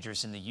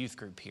teenagers in the youth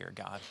group here,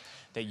 God,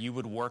 that you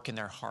would work in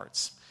their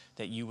hearts,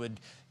 that you would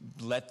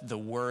let the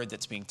word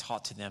that's being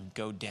taught to them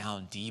go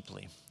down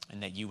deeply,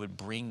 and that you would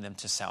bring them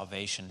to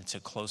salvation and to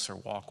closer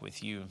walk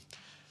with you.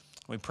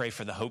 We pray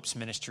for the Hopes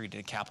Ministry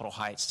to Capitol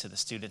Heights, to the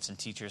students and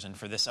teachers, and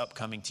for this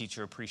upcoming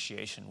Teacher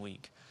Appreciation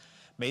Week.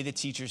 May the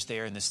teachers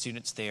there and the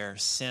students there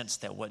sense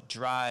that what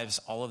drives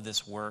all of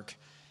this work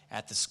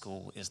at the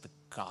school is the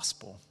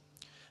gospel,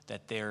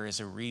 that there is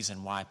a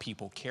reason why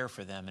people care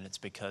for them, and it's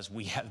because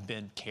we have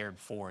been cared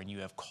for, and you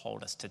have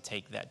called us to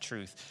take that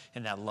truth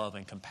and that love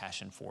and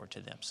compassion forward to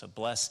them. So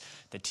bless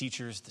the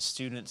teachers, the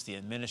students, the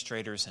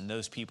administrators, and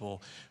those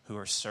people who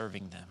are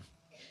serving them.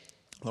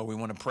 Lord, we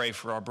want to pray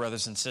for our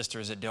brothers and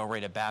sisters at Del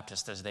Rey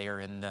Baptist as they are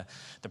in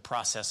the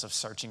process of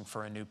searching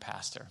for a new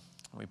pastor.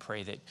 We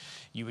pray that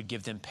you would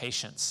give them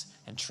patience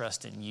and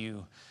trust in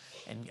you,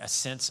 and a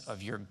sense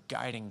of your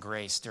guiding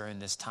grace during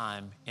this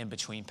time in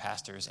between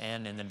pastors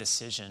and in the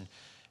decision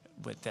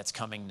that's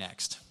coming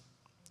next.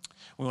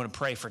 We want to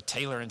pray for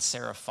Taylor and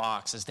Sarah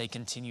Fox as they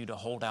continue to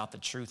hold out the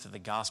truth of the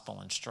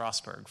gospel in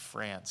Strasbourg,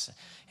 France,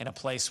 in a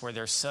place where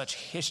there's such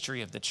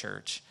history of the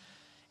church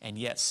and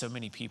yet so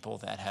many people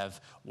that have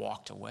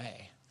walked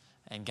away.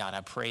 And God,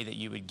 I pray that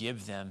you would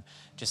give them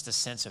just a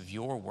sense of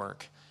your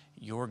work,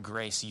 your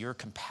grace, your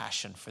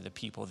compassion for the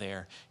people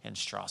there in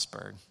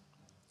Strasbourg.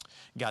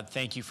 God,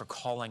 thank you for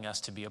calling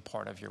us to be a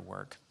part of your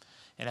work.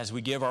 And as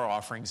we give our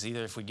offerings,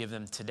 either if we give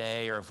them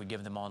today or if we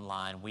give them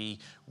online, we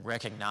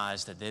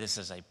recognize that this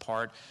is a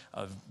part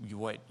of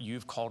what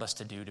you've called us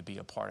to do, to be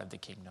a part of the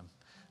kingdom.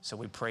 So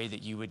we pray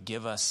that you would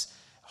give us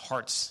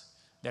hearts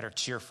that are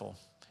cheerful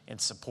in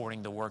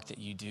supporting the work that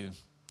you do.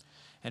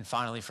 And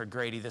finally, for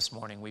Grady this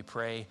morning, we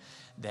pray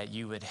that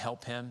you would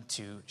help him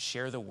to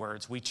share the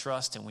words. We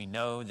trust and we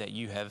know that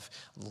you have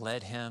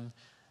led him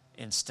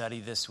in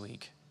study this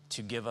week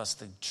to give us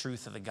the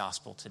truth of the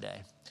gospel today.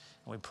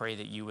 And we pray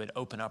that you would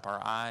open up our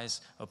eyes,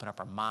 open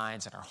up our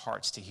minds and our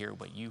hearts to hear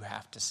what you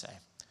have to say.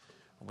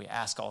 We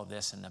ask all of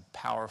this in the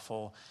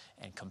powerful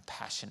and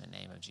compassionate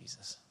name of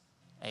Jesus.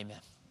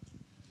 Amen.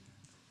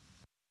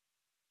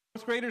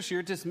 Graders,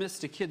 you're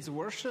dismissed to kids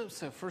worship.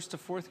 So 1st to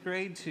 4th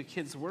grade to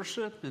kids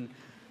worship. And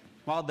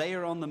while they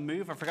are on the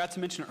move, I forgot to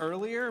mention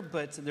earlier,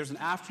 but there's an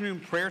afternoon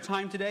prayer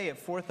time today at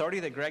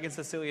 4:30 that Greg and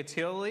Cecilia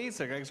Teal lead.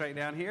 So Greg's right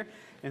down here.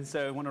 And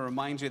so I want to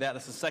remind you that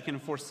this is the 2nd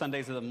and 4th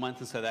Sundays of the month.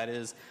 And so that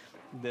is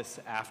this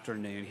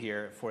afternoon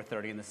here at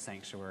 4:30 in the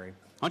sanctuary.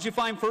 Why don't you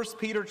find 1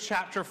 Peter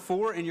chapter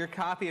 4 in your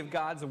copy of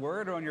God's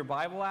Word or on your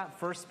Bible app,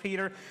 1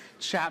 Peter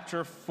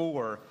chapter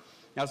 4.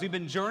 Now, as we've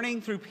been journeying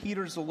through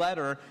Peter's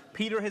letter,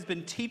 Peter has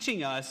been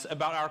teaching us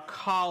about our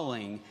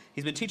calling.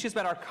 He's been teaching us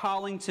about our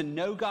calling to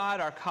know God,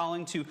 our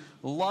calling to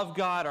love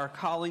God, our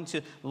calling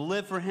to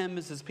live for Him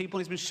as His people.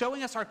 And He's been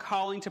showing us our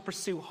calling to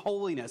pursue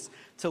holiness,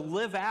 to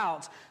live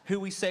out who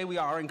we say we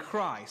are in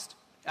Christ.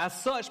 As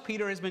such,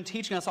 Peter has been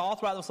teaching us all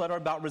throughout this letter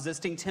about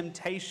resisting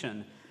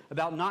temptation,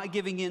 about not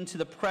giving in to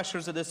the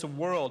pressures of this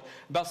world,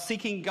 about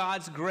seeking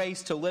God's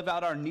grace to live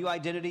out our new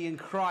identity in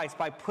Christ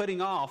by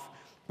putting off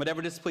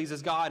whatever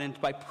displeases God and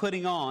by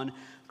putting on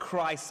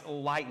Christ's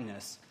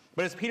likeness.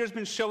 But as Peter's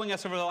been showing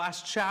us over the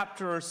last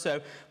chapter or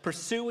so,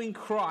 pursuing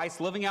Christ,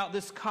 living out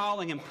this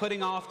calling and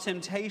putting off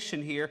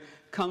temptation here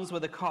comes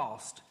with a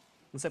cost.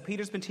 And so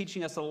Peter's been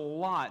teaching us a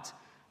lot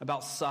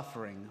about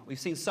suffering. We've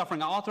seen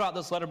suffering all throughout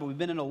this letter, but we've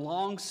been in a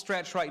long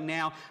stretch right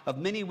now of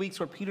many weeks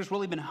where Peter's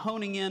really been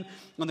honing in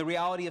on the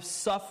reality of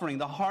suffering,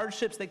 the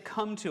hardships that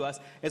come to us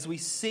as we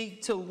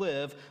seek to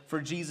live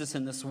for Jesus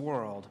in this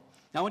world.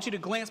 Now, I want you to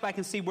glance back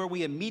and see where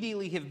we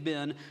immediately have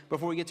been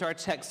before we get to our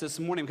text this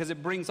morning, because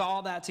it brings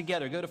all that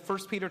together. Go to 1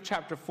 Peter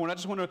chapter 4, and I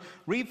just want to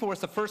read for us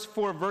the first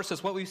 4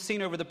 verses, what we've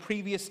seen over the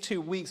previous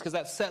 2 weeks, because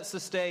that sets the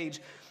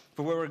stage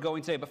for where we're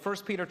going today. But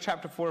 1 Peter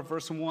chapter 4,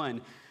 verse 1,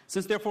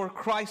 since therefore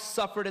Christ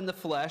suffered in the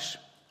flesh,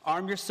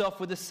 arm yourself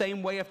with the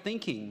same way of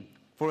thinking.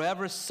 For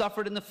whoever has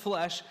suffered in the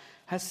flesh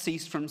has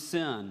ceased from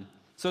sin,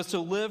 so as to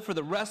live for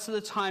the rest of the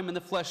time in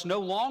the flesh, no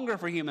longer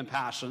for human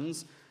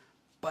passions,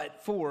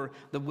 but for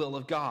the will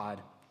of God.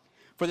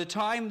 For the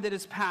time that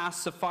is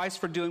past suffice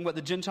for doing what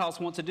the Gentiles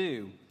want to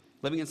do,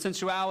 living in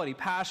sensuality,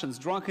 passions,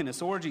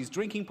 drunkenness, orgies,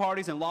 drinking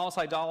parties, and lawless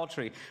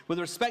idolatry. With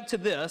respect to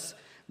this,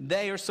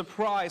 they are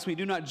surprised when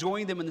you do not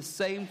join them in the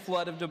same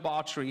flood of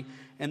debauchery,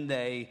 and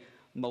they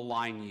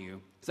malign you.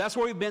 So that's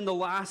where we've been the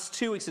last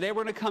 2 weeks. Today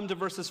we're going to come to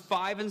verses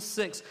 5 and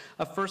 6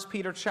 of 1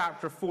 Peter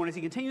chapter 4. And as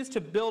he continues to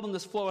build on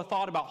this flow of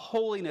thought about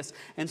holiness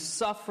and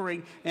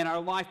suffering in our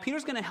life,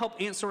 Peter's going to help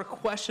answer a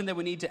question that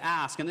we need to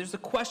ask. And there's a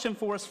question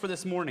for us for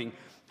this morning.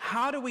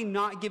 How do we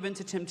not give in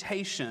to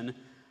temptation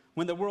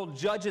when the world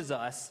judges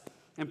us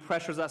and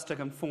pressures us to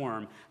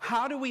conform?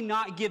 How do we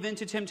not give in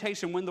to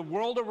temptation when the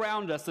world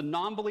around us, the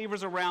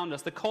non-believers around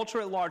us, the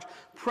culture at large,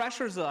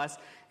 pressures us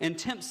and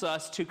tempts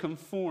us to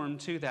conform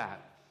to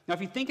that? Now,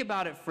 if you think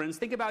about it, friends,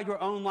 think about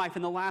your own life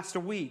in the last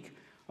week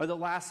or the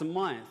last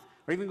month,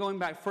 or even going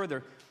back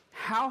further.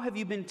 How have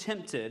you been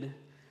tempted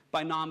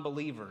by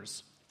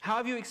non-believers? How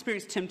have you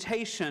experienced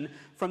temptation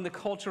from the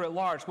culture at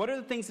large? What are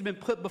the things that have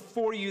been put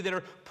before you that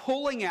are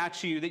pulling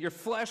at you, that your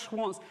flesh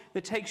wants,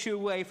 that takes you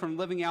away from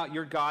living out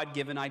your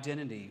God-given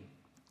identity?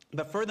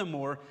 But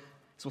furthermore,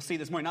 as we'll see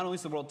this morning, not only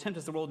does the world tempt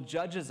us, the world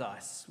judges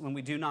us when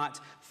we do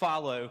not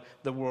follow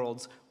the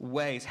world's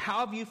ways. How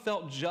have you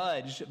felt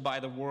judged by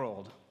the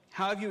world?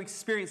 How have you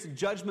experienced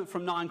judgment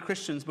from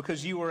non-Christians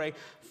because you are a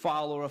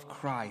follower of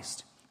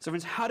Christ? So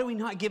friends, how do we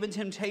not give in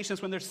temptations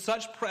when there's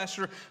such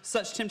pressure,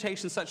 such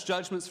temptation, such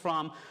judgments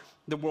from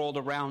the world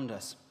around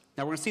us?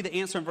 Now we're going to see the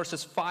answer in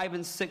verses 5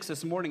 and 6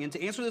 this morning. And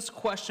to answer this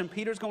question,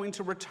 Peter's going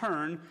to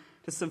return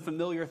to some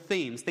familiar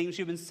themes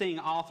you've been seeing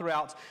all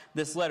throughout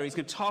this letter. He's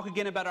going to talk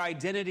again about our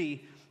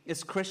identity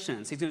as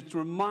Christians. He's going to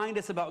remind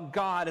us about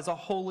God as a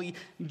holy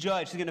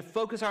judge. He's going to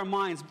focus our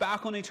minds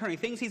back on eternity,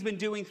 things he's been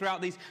doing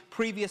throughout these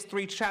previous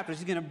 3 chapters.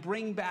 He's going to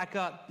bring back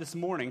up this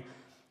morning.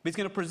 But he's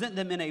going to present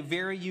them in a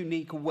very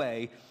unique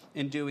way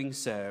in doing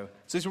so.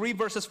 So as we read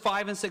verses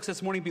 5 and 6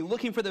 this morning, be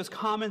looking for those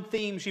common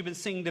themes you've been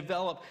seeing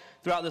develop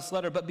throughout this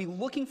letter, but be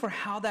looking for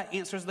how that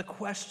answers the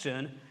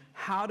question,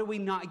 how do we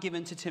not give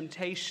in to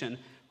temptation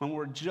when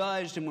we're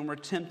judged and when we're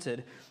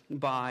tempted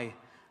by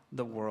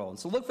the world?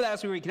 So look for that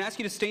as we read. Can I ask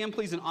you to stand,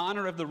 please, in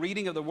honor of the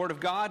reading of the Word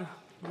of God?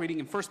 We're reading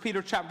in 1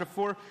 Peter chapter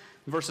 4,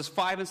 verses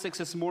 5 and 6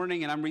 this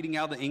morning, and I'm reading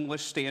out the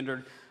English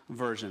Standard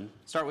Version.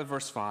 Start with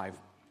verse 5.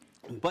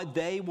 But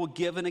they will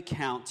give an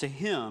account to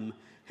him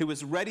who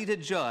is ready to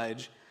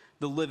judge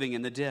the living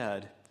and the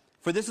dead.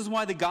 For this is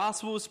why the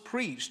gospel is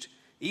preached,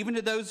 even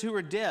to those who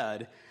are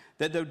dead,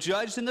 that though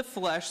judged in the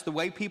flesh the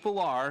way people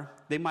are,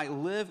 they might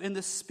live in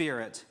the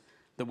spirit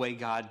the way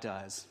God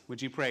does.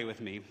 Would you pray with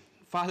me?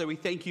 Father, we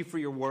thank you for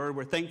your word.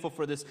 We're thankful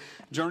for this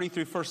journey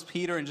through 1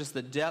 Peter and just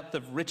the depth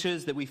of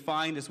riches that we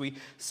find as we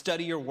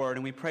study your word.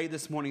 And we pray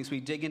this morning as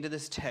we dig into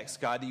this text,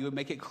 God, that you would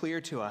make it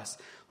clear to us.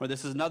 Or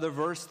this is another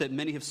verse that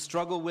many have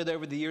struggled with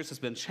over the years. It's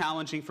been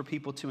challenging for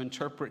people to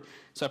interpret.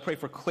 So I pray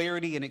for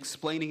clarity in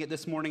explaining it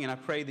this morning. And I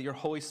pray that your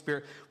Holy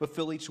Spirit would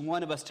fill each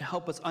one of us to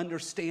help us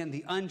understand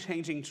the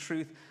unchanging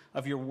truth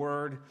of your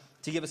word,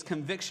 to give us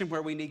conviction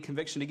where we need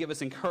conviction, to give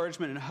us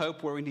encouragement and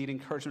hope where we need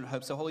encouragement and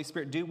hope. So Holy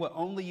Spirit, do what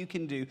only you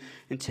can do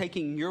in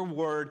taking your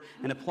word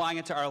and applying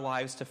it to our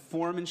lives to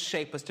form and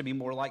shape us to be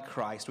more like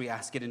Christ. We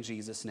ask it in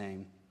Jesus'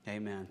 name.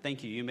 Amen.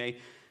 Thank you. You may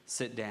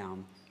sit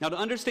down. Now, to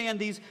understand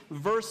these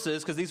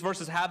verses, because these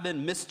verses have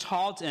been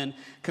mistaught and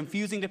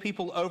confusing to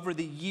people over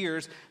the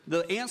years,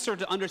 the answer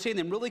to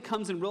understanding them really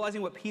comes in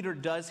realizing what Peter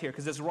does here,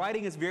 because his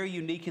writing is very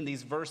unique in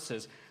these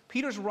verses.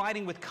 Peter's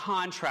writing with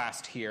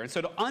contrast here. And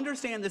so to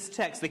understand this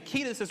text, the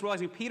key to this is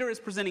realizing Peter is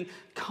presenting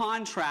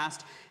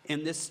contrast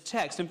in this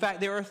text. In fact,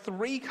 there are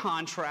 3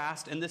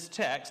 contrasts in this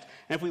text.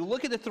 And if we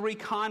look at the 3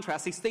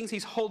 contrasts, these things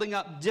he's holding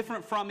up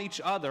different from each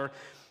other,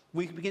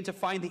 we begin to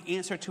find the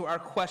answer to our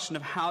question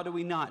of how do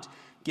we not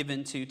give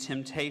into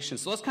temptation.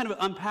 So let's kind of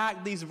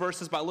unpack these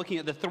verses by looking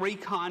at the 3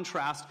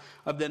 contrasts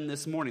of them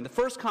this morning. The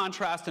first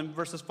contrast in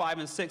verses 5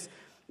 and 6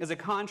 is a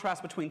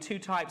contrast between 2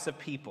 types of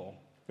people.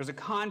 There's a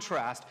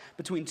contrast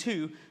between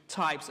 2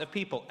 types of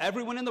people.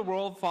 Everyone in the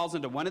world falls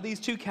into one of these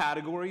 2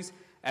 categories.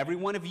 Every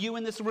one of you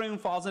in this room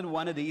falls into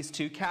one of these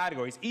 2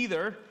 categories.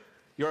 Either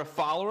you're a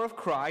follower of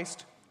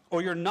Christ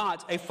or you're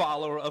not a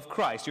follower of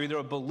Christ. You're either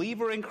a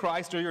believer in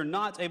Christ or you're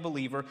not a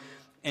believer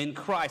in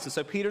Christ. And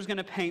so Peter's going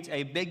to paint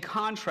a big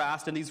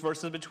contrast in these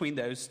verses between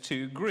those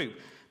 2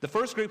 groups. The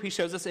first group he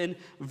shows us in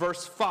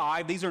verse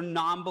 5, these are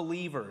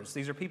non-believers.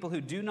 These are people who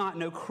do not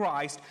know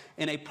Christ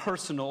in a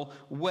personal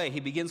way. He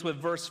begins with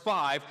verse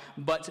 5,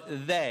 but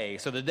they.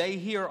 So the they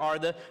here are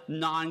the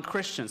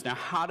non-Christians. Now,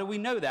 how do we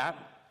know that?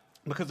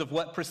 Because of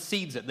what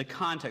precedes it, the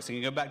context. And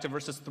you go back to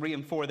verses 3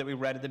 and 4 that we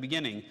read at the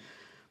beginning.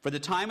 For the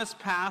time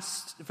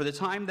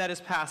that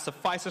is past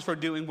suffices for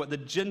doing what the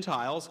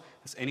Gentiles,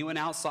 as anyone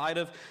outside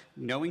of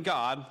knowing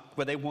God,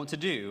 what they want to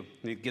do.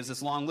 And it gives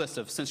this long list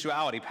of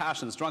sensuality,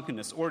 passions,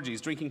 drunkenness,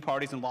 orgies, drinking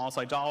parties, and lawless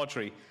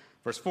idolatry.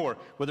 Verse 4,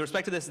 with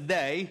respect to this,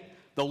 they,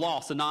 the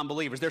lost, the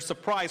non-believers, they're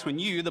surprised when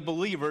you, the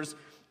believers,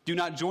 do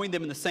not join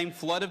them in the same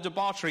flood of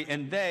debauchery,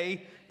 and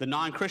they, the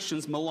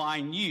non-Christians,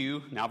 malign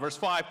you. Now verse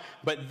 5,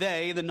 but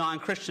they, the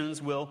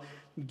non-Christians, will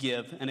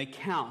give an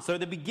account. So at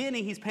the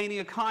beginning, he's painting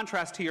a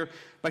contrast here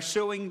by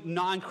showing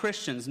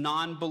non-Christians,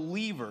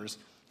 non-believers.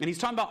 And he's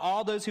talking about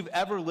all those who've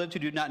ever lived who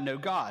do not know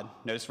God.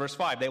 Notice verse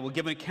 5. They will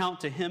give an account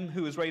to him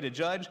who is ready to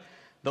judge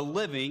the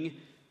living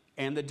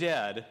and the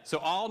dead. So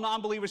all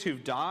non-believers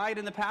who've died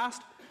in the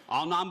past,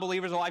 all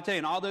non-believers alive today,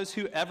 and all those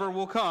who ever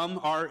will come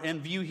are in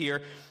view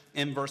here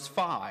in verse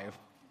 5.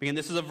 Again,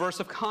 this is a verse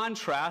of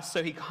contrast,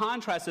 so he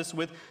contrasts this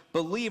with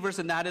believers,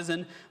 and that is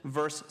in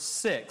verse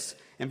 6.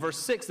 In verse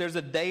 6, there's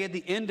a they at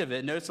the end of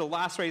it. Notice the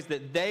last phrase,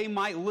 that they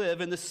might live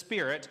in the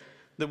Spirit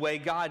the way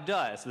God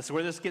does. This is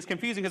where this gets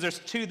confusing, because there's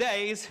 2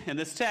 theys in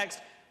this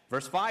text.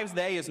 Verse 5's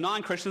they is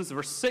non-Christians.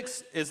 Verse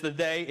 6 is the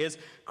they is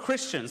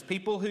Christians,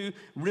 people who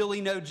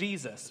really know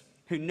Jesus,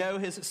 who know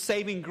his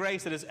saving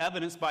grace that is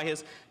evidenced by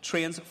his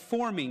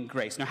transforming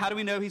grace. Now, how do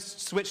we know he's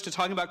switched to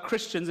talking about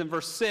Christians in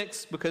verse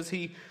 6? Because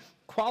he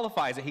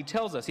qualifies it. He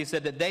tells us, he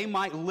said that they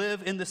might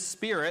live in the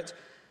Spirit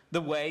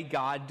the way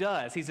God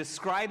does. He's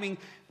describing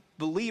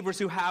believers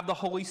who have the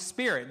Holy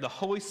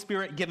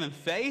Spirit given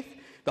faith,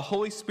 the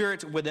Holy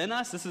Spirit within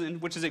us.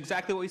 Which is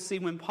exactly what we see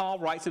when Paul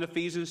writes in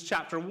Ephesians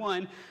chapter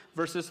 1,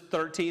 verses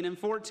 13 and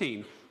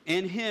 14.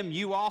 In him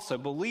you also,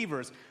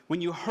 believers, when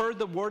you heard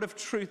the word of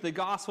truth, the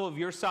gospel of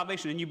your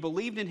salvation, and you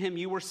believed in him,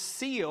 you were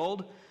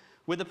sealed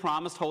with the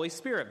promised Holy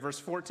Spirit. Verse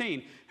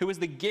 14, who is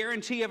the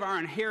guarantee of our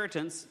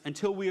inheritance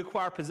until we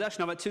acquire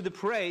possession of it to the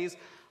praise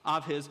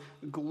of his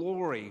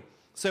glory.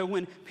 So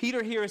when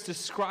Peter here is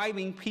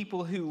describing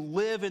people who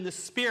live in the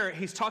Spirit,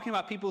 he's talking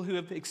about people who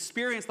have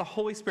experienced the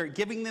Holy Spirit,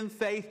 giving them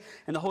faith,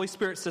 and the Holy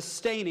Spirit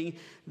sustaining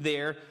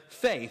their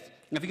faith.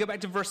 And if you go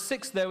back to verse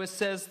 6, though, it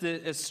says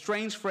a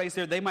strange phrase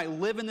there, they might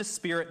live in the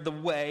Spirit the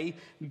way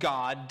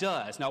God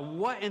does. Now,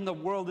 what in the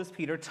world is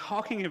Peter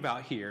talking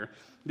about here?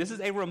 This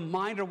is a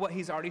reminder of what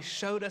he's already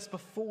showed us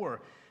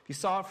before. You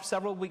saw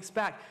several weeks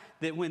back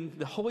that when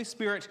the Holy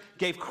Spirit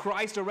gave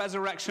Christ a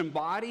resurrection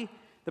body,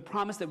 the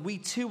promise that we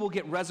too will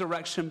get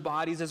resurrection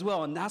bodies as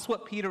well. And that's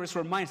what Peter is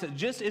reminding us, that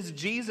just as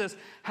Jesus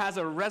has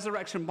a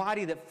resurrection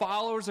body, that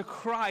followers of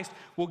Christ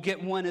will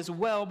get one as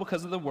well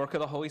because of the work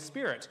of the Holy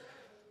Spirit.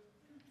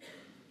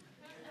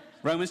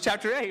 Romans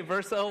chapter 8,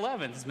 verse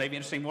 11. This may be an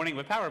interesting morning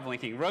with power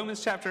blinking.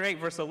 Romans chapter 8,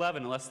 verse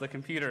 11, unless the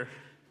computer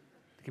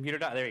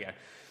died. There you go.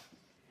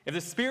 If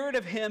the Spirit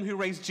of him who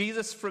raised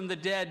Jesus from the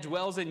dead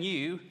dwells in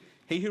you,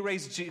 he who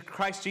raised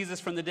Christ Jesus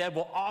from the dead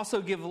will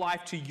also give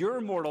life to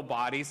your mortal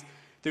bodies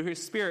through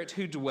his Spirit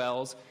who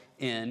dwells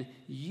in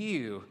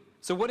you.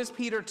 So what is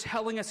Peter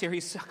telling us here?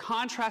 He's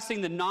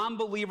contrasting the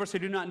non-believers who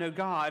do not know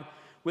God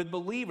with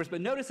believers.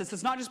 But notice this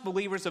is not just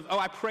believers of,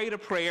 I prayed a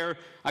prayer,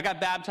 I got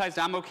baptized,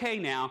 I'm okay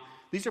now.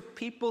 These are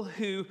people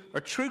who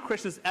are true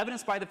Christians,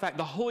 evidenced by the fact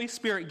the Holy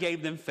Spirit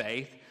gave them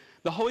faith,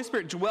 The Holy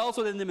Spirit dwells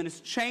within them and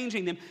is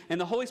changing them, and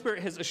the Holy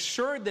Spirit has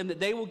assured them that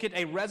they will get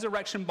a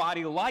resurrection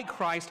body like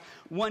Christ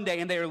one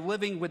day, and they are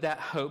living with that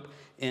hope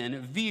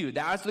in view.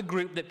 That is the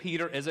group that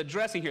Peter is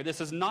addressing here.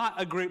 This is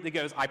not a group that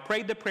goes, I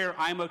prayed the prayer,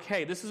 I'm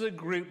okay. This is a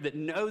group that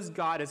knows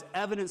God as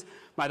evidenced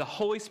by the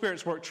Holy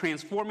Spirit's work,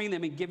 transforming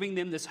them and giving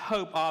them this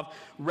hope of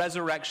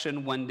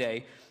resurrection one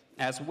day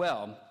as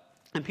well.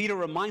 And Peter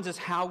reminds us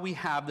how we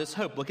have this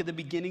hope. Look at the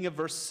beginning of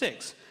verse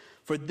 6.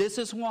 For this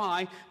is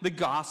why the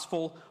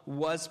gospel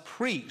was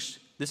preached.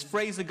 This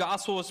phrase, the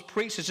gospel was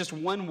preached, is just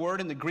one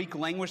word in the Greek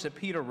language that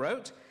Peter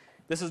wrote.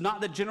 This is not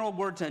the general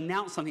word to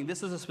announce something.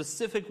 This is a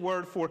specific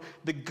word for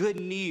the good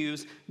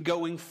news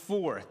going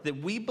forth. That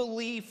we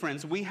believe,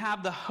 friends, we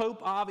have the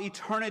hope of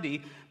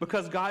eternity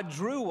because God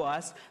drew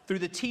us through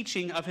the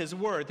teaching of his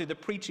word, through the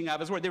preaching of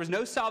his word. There is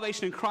no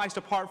salvation in Christ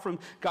apart from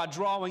God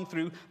drawing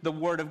through the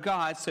word of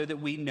God so that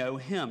we know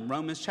him.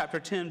 Romans chapter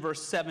 10,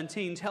 verse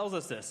 17 tells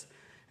us this.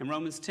 In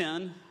Romans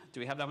 10, do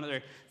we have that one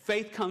there?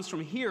 Faith comes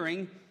from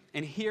hearing,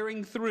 and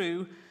hearing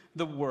through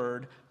the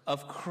word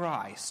of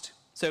Christ.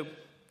 So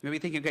maybe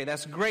thinking, okay,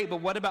 that's great,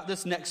 but what about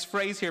this next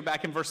phrase here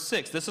back in verse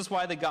 6? This is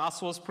why the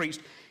gospel is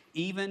preached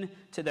even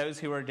to those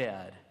who are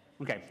dead.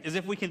 Okay, as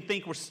if we can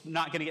think we're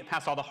not going to get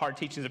past all the hard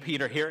teachings of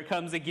Peter. Here it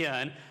comes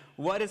again.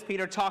 What is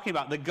Peter talking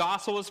about? The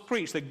gospel was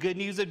preached. The good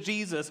news of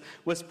Jesus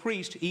was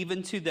preached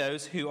even to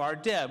those who are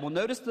dead. Well,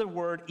 notice the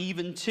word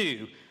even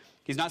to.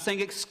 He's not saying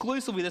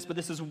exclusively this, but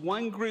this is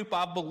one group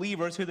of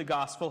believers who the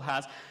gospel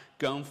has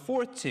gone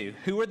forth to.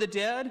 Who are the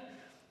dead?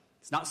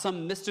 It's not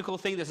some mystical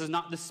thing. This is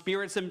not the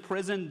spirits in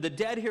prison. The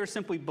dead here are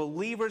simply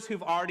believers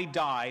who've already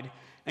died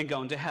and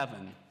gone to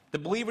heaven. The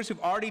believers who've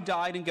already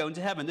died and gone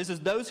to heaven. This is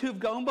those who've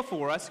gone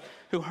before us,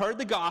 who heard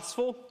the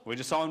gospel, we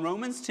just saw in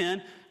Romans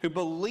 10, who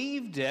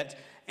believed it,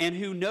 and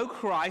who know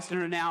Christ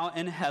and are now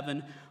in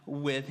heaven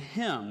with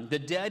him. The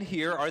dead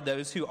here are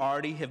those who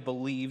already have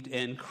believed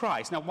in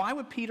Christ. Now, why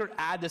would Peter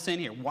add this in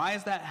here? Why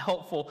is that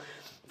helpful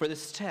for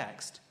this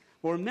text?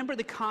 Well, remember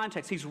the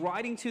context. He's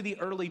writing to the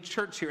early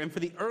church here, and for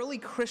the early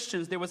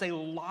Christians, there was a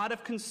lot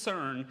of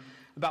concern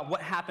about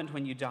what happened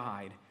when you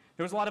died.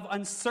 There was a lot of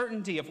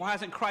uncertainty of why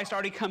hasn't Christ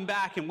already come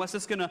back and what's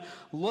this going to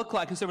look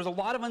like. And so there was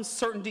a lot of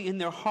uncertainty in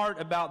their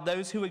heart about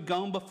those who had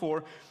gone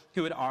before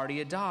who had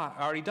already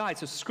died.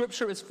 So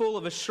Scripture is full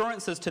of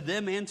assurances to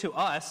them and to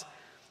us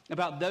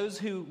about those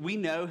who we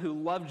know who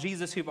love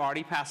Jesus who've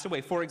already passed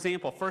away. For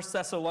example, 1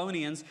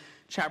 Thessalonians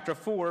chapter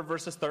 4,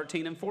 verses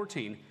 13 and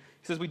 14. He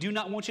says, we do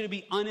not want you to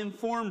be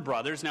uninformed,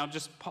 brothers. Now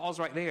just pause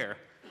right there.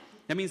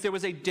 That means there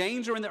was a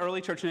danger in the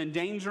early church and a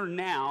danger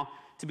now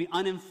to be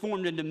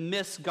uninformed and to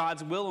miss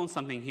God's will on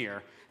something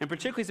here. And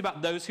particularly it's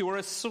about those who are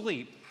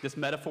asleep, this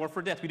metaphor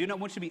for death. We do not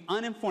want you to be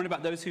uninformed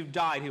about those who've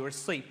died, who are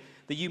asleep,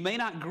 that you may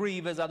not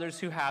grieve as others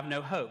who have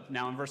no hope.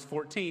 Now in verse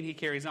 14, he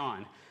carries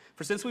on.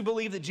 For since we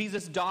believe that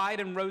Jesus died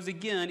and rose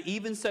again,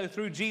 even so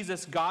through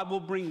Jesus, God will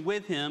bring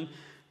with him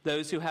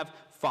those who have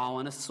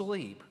fallen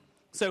asleep.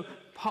 So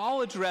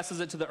Paul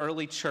addresses it to the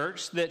early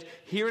church that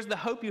here's the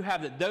hope you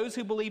have, that those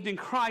who believed in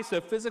Christ,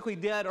 though physically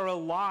dead, are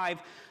alive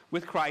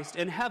with Christ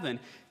in heaven.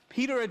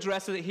 Peter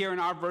addresses it here in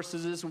our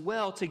verses as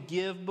well to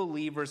give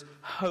believers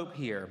hope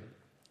here.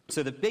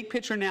 So the big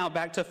picture now,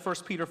 back to 1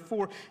 Peter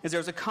 4, is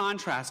there's a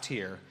contrast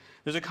here.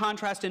 There's a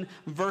contrast in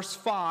verse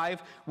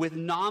 5 with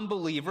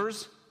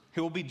non-believers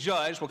who will be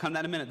judged. We'll come to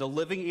that in a minute, the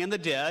living and the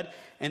dead.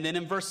 And then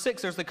in verse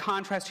 6, there's the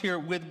contrast here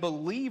with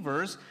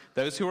believers,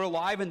 those who are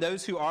alive and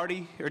those who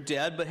already are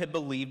dead but have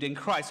believed in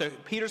Christ. So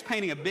Peter's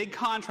painting a big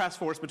contrast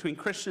for us between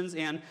Christians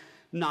and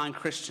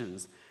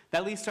non-Christians.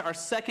 That leads to our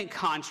second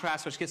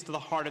contrast, which gets to the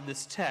heart of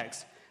this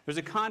text. There's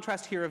a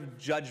contrast here of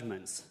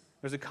judgments.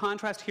 There's a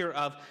contrast here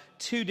of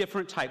two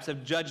different types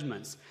of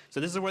judgments.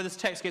 So this is where this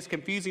text gets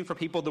confusing for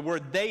people. The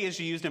word they is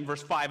used in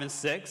verse 5 and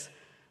 6.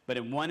 But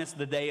in one, it's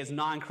the they as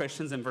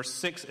non-Christians. In verse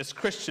 6, as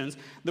Christians.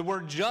 The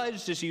word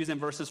judged is used in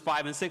verses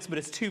 5 and 6. But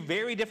it's two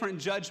very different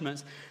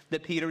judgments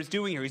that Peter is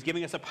doing here. He's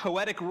giving us a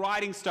poetic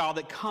writing style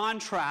that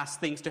contrasts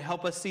things to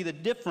help us see the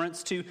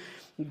difference, to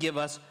give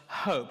us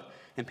hope.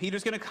 And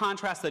Peter's going to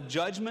contrast the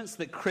judgments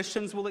that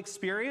Christians will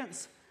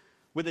experience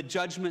with the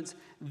judgments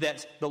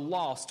that the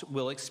lost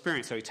will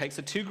experience. So he takes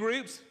the two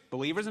groups,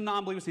 believers and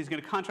non-believers, and he's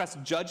going to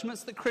contrast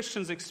judgments that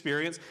Christians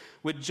experience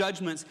with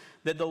judgments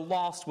that the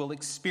lost will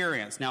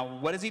experience. Now,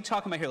 what is he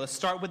talking about here? Let's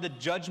start with the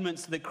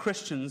judgments that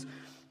Christians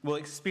will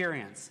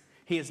experience.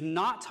 He is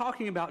not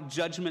talking about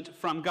judgment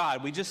from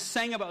God. We just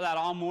sang about that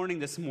all morning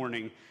this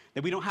morning,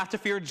 that we don't have to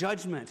fear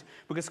judgment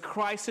because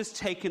Christ has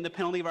taken the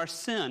penalty of our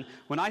sin.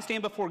 When I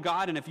stand before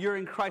God, and if you're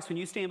in Christ, when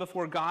you stand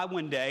before God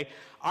one day,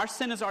 our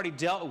sin is already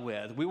dealt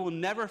with. We will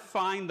never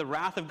find the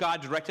wrath of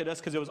God directed at us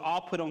because it was all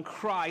put on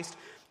Christ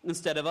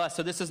instead of us.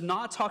 So this is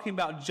not talking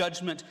about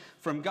judgment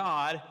from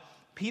God.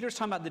 Peter's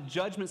talking about the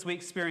judgments we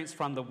experience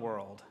from the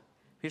world.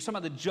 He's talking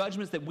about the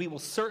judgments that we will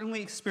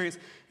certainly experience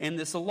in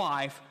this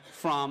life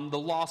from the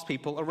lost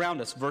people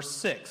around us. Verse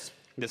 6,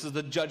 this is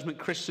the judgment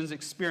Christians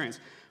experience.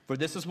 For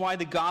this is why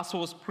the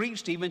gospel was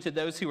preached even to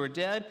those who are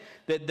dead,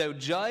 that though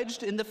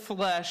judged in the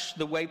flesh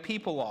the way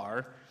people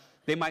are,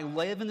 they might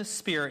live in the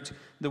Spirit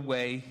the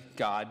way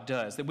God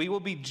does. That we will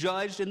be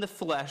judged in the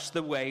flesh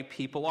the way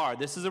people are.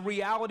 This is a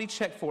reality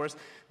check for us,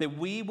 that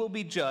we will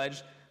be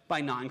judged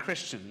by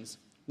non-Christians.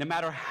 No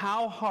matter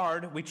how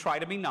hard we try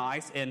to be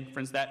nice, and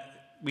friends,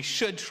 that we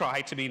should try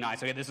to be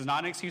nice. Okay, this is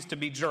not an excuse to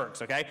be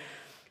jerks, okay?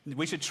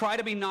 We should try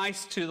to be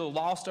nice to the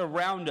lost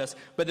around us,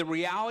 but the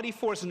reality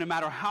for us is no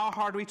matter how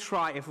hard we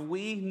try, if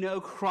we know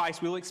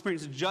Christ, we will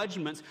experience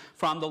judgments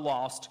from the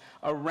lost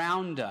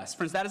around us.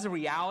 Friends, that is a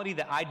reality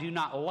that I do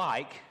not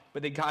like,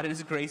 but that God in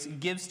His grace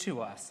gives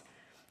to us.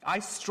 I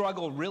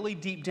struggle really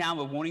deep down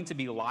with wanting to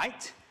be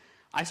liked.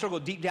 I struggle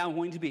deep down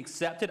wanting to be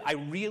accepted. I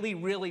really,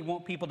 really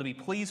want people to be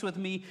pleased with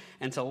me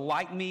and to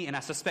like me. And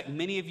I suspect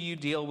many of you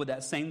deal with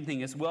that same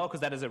thing as well,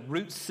 because that is a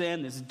root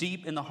sin that's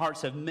deep in the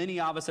hearts of many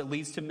of us that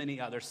leads to many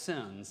other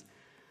sins.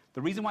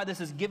 The reason why this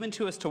is given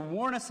to us to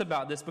warn us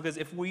about this, because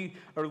if we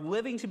are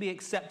living to be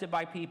accepted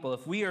by people,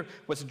 if we are,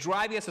 what's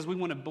driving us is we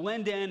want to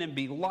blend in and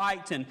be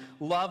liked and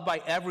loved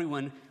by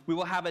everyone, we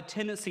will have a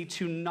tendency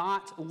to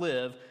not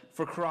live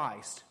for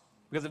Christ.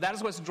 Because if that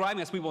is what's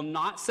driving us, we will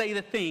not say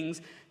the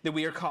things that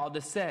we are called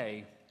to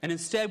say. And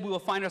instead, we will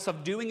find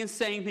ourselves doing and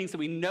saying things that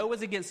we know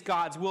is against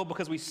God's will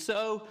because we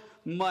so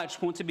much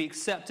want to be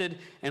accepted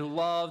and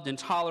loved and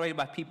tolerated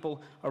by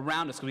people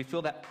around us, because we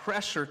feel that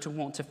pressure to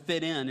want to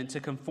fit in and to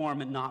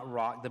conform and not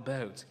rock the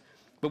boat.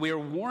 But we are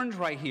warned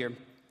right here,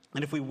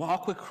 and if we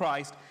walk with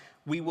Christ,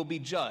 we will be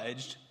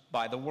judged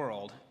by the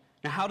world.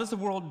 Now, how does the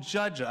world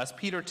judge us?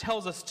 Peter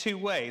tells us two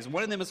ways.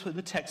 One of them is with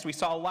the text we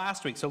saw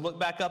last week. So look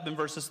back up in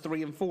verses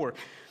 3 and 4.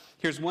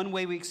 Here's one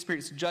way we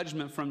experience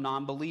judgment from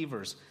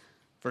non-believers.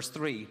 Verse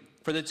 3,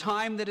 for the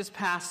time that is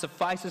past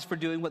suffices for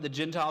doing what the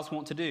Gentiles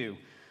want to do,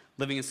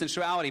 living in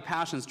sensuality,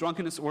 passions,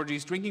 drunkenness,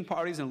 orgies, drinking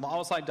parties, and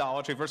lawless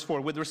idolatry. Verse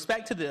 4, with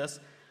respect to this,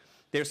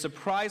 they are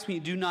surprised when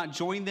you do not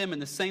join them in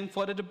the same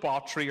flood of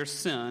debauchery or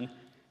sin,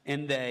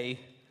 and they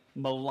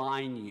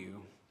malign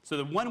you. So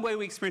the one way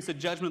we experience the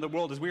judgment of the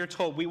world is we are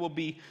told we will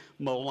be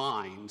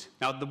maligned.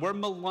 Now, the word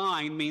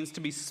malign means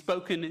to be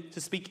spoken,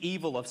 to speak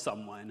evil of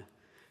someone,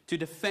 to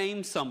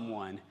defame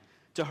someone,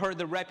 to hurt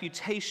the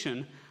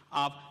reputation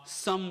of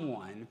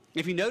someone.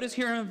 If you notice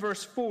here in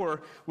verse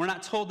 4, we're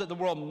not told that the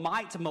world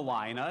might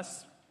malign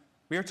us.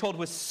 We are told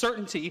with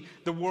certainty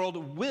the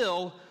world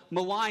will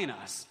malign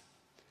us.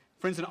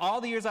 Friends, in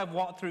all the years I've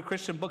walked through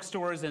Christian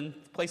bookstores and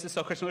places that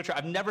sell Christian literature,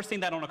 I've never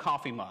seen that on a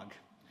coffee mug.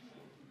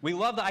 We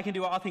love that I can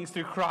do all things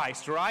through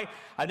Christ, right?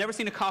 I've never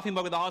seen a coffee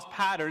mug with all its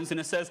patterns and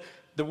it says,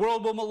 the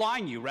world will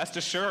malign you, rest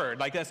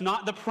assured. Like, that's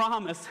not the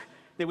promise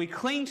that we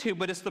cling to,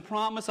 but it's the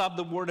promise of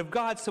the Word of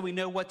God, so we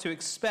know what to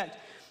expect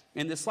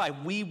in this life.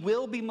 We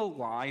will be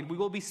maligned, we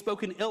will be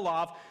spoken ill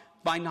of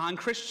by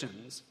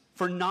non-Christians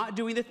for not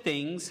doing the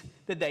things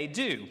that they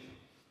do.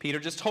 Peter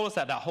just told us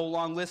that whole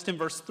long list in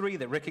verse 3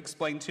 that Rick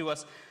explained to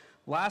us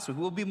last week.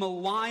 We'll be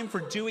maligned for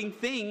doing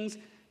things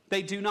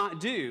they do not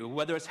do,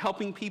 whether it's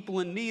helping people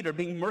in need or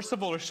being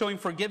merciful or showing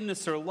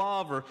forgiveness or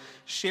love or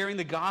sharing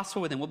the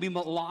gospel with them. We'll be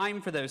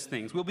maligned for those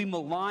things. We'll be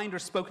maligned or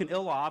spoken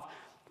ill of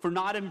for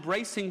not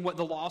embracing what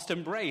the lost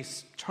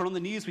embrace. Turn on the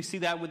news, we see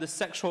that with the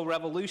sexual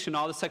revolution,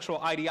 all the sexual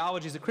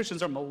ideologies. The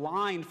Christians are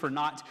maligned for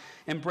not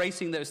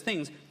embracing those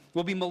things.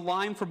 We'll be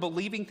maligned for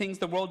believing things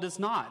the world does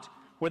not,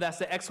 whether that's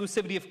the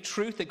exclusivity of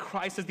truth that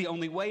Christ is the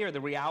only way, or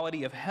the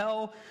reality of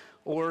hell,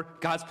 or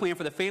God's plan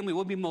for the family.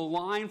 We'll be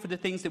maligned for the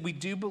things that we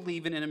do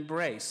believe in and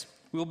embrace.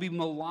 We will be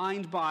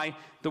maligned by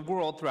the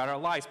world throughout our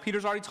lives.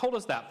 Peter's already told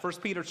us that. 1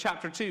 Peter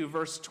chapter 2,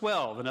 verse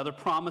 12, another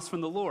promise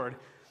from the Lord.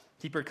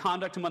 Keep your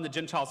conduct among the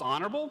Gentiles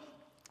honorable.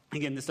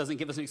 Again, this doesn't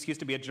give us an excuse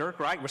to be a jerk,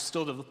 right? We're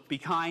still to be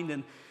kind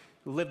and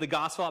live the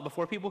gospel out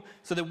before people,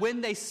 so that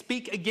when they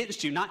speak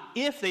against you, not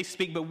if they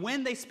speak, but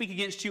when they speak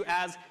against you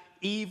as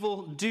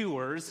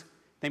evildoers,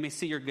 they may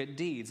see your good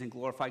deeds and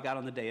glorify God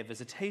on the day of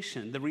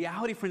visitation. The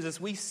reality, friends, is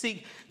we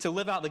seek to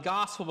live out the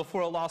gospel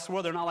before a lost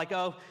world. They're not like,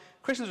 oh,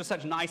 Christians are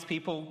such nice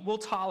people, we'll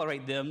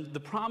tolerate them. The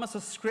promise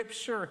of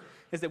Scripture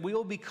is that we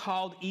will be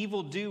called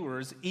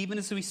evildoers even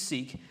as we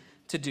seek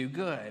to do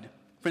good.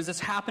 Friends,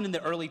 this happened in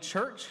the early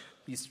church.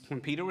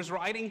 When Peter was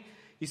writing,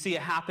 you see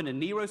it happen in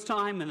Nero's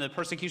time and the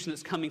persecution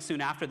that's coming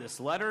soon after this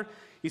letter.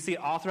 You see it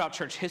all throughout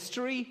church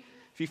history.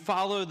 If you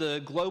follow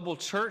the global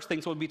church,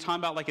 things we'll be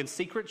talking about like in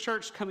secret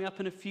church coming up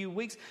in a few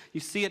weeks. You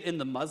see it in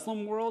the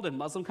Muslim world, in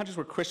Muslim countries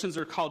where Christians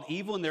are called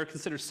evil and they're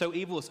considered so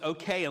evil it's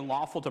okay and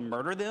lawful to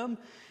murder them.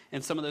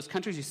 In some of those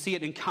countries, you see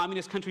it in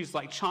communist countries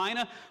like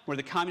China, where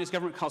the communist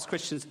government calls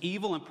Christians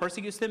evil and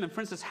persecutes them. And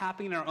friends, it's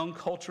happening in our own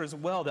culture as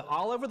well, that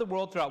all over the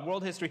world, throughout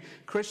world history,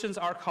 Christians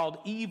are called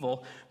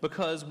evil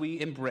because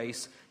we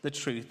embrace the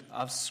truth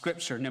of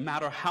Scripture. No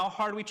matter how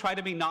hard we try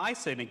to be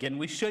nice, and again,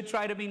 we should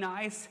try to be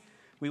nice,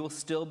 we will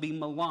still be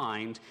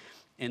maligned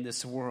in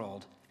this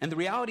world. And the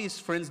reality is,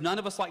 friends, none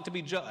of us like to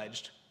be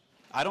judged.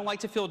 I don't like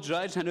to feel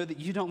judged. I know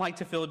that you don't like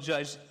to feel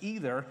judged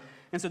either.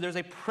 And so there's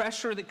a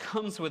pressure that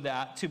comes with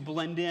that to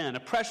blend in, a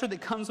pressure that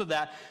comes with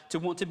that to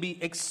want to be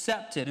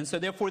accepted. And so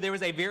therefore there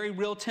is a very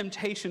real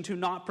temptation to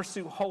not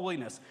pursue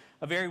holiness,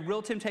 a very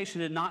real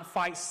temptation to not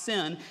fight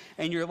sin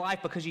in your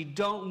life because you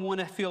don't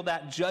want to feel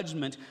that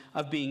judgment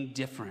of being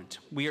different.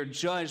 We are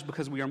judged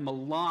because we are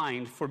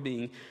maligned for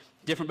being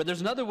different. But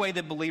there's another way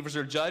that believers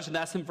are judged, and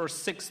that's in verse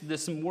 6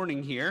 this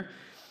morning here.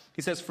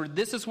 He says, "For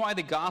this is why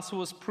the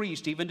gospel is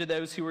preached even to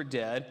those who are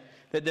dead,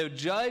 that though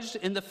judged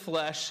in the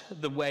flesh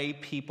the way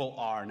people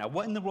are." Now,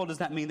 what in the world does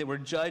that mean, that we're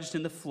judged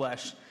in the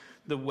flesh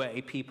the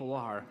way people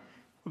are?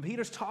 What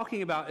Peter's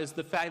talking about is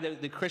the fact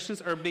that the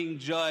Christians are being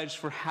judged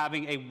for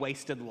having a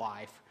wasted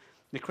life.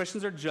 The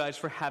Christians are judged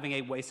for having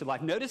a wasted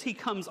life. Notice he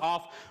comes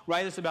off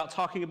right as about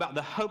talking about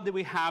the hope that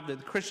we have that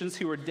the Christians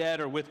who are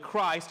dead are with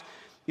Christ.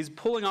 He's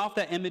pulling off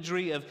that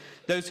imagery of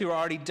those who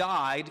already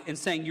died and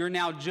saying you're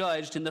now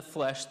judged in the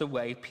flesh the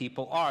way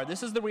people are.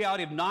 This is the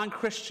reality of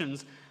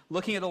non-Christians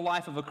looking at the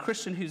life of a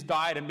Christian who's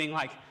died and being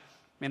like,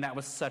 man, that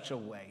was such a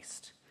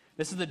waste.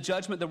 This is the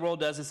judgment the world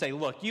does and say,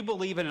 look, you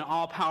believe in an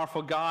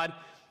all-powerful God,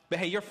 but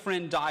hey, your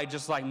friend died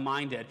just like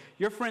mine did.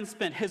 Your friend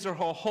spent his or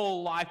her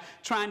whole life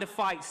trying to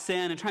fight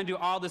sin and trying to do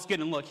all this good.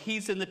 And look,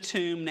 he's in the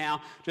tomb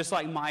now, just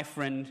like my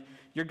friend.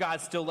 Your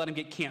God still let him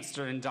get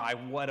cancer and die.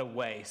 What a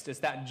waste. It's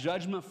that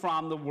judgment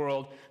from the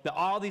world that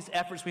all these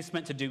efforts we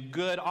spent to do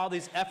good, all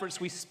these efforts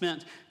we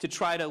spent to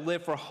try to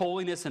live for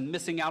holiness and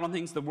missing out on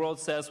things the world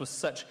says was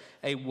such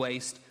a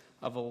waste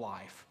of a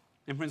life.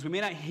 And friends, we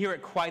may not hear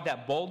it quite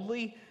that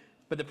boldly,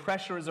 but the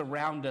pressure is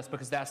around us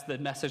because that's the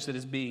message that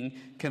is being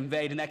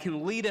conveyed. And that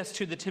can lead us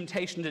to the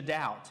temptation to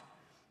doubt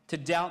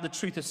the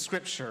truth of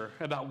Scripture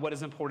about what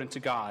is important to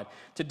God,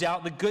 to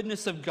doubt the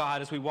goodness of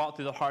God as we walk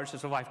through the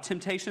hardships of life,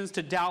 temptations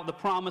to doubt the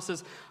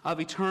promises of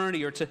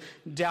eternity or to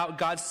doubt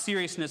God's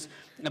seriousness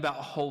about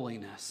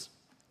holiness.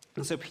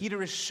 And so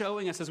Peter is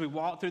showing us as we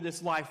walk through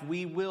this life,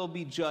 we will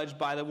be judged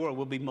by the world.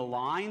 We'll be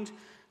maligned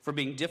for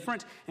being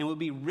different, and we'll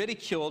be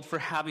ridiculed for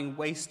having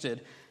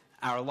wasted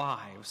our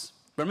lives.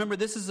 But remember,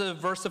 this is a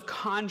verse of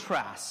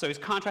contrast. So he's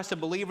contrasted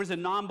believers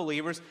and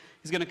non-believers.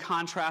 He's going to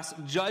contrast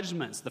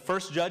judgments. The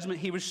first judgment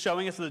he was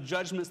showing us are the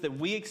judgments that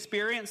we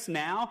experience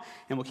now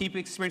and will keep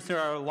experiencing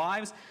in our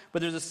lives.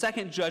 But there's a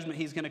second judgment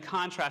he's going to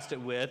contrast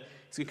it with.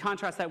 He's going to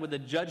contrast that with the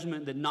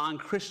judgment that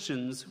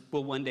non-Christians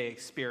will one day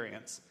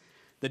experience.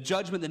 The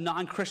judgment that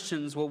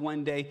non-Christians will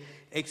one day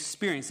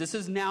experience. This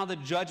is now the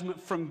judgment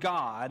from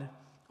God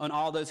on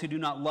all those who do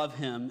not love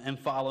him and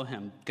follow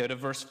him. Go to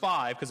verse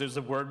 5, because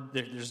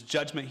there's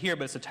judgment here,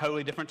 but it's a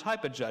totally different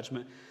type of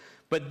judgment.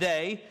 But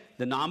they,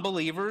 the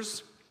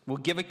non-believers, will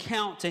give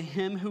account to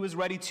him who is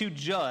ready to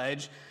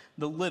judge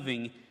the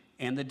living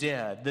and the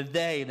dead.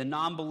 The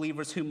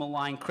non-believers who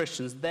malign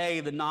Christians.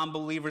 The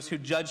non-believers who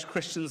judge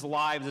Christians'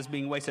 lives as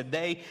being wasted.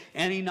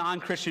 Any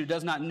non-Christian who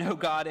does not know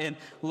God and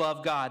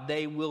love God,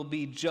 they will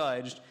be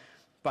judged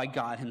by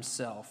God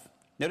himself.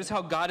 Notice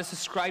how God is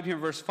described here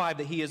in verse 5,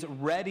 that he is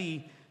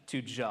ready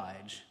to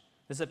judge.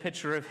 This is a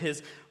picture of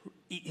his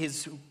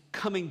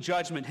coming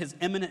judgment, his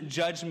imminent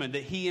judgment,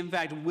 that he in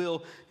fact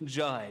will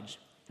judge.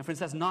 And friends,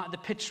 that's not the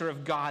picture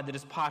of God that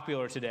is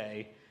popular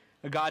today,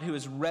 a God who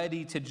is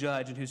ready to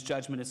judge and whose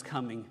judgment is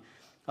coming.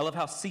 I love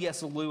how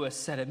C.S. Lewis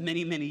said it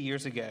many, many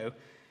years ago.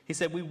 He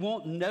said, we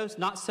won't know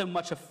not so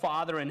much a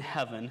father in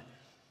heaven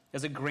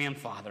as a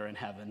grandfather in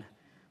heaven.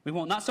 We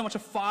want not so much a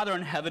father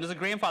in heaven as a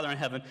grandfather in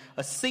heaven,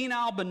 a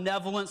senile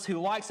benevolence who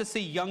likes to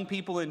see young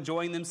people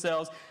enjoying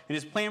themselves, and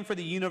his plan for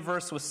the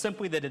universe was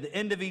simply that at the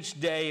end of each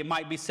day, it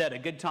might be said, a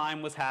good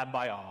time was had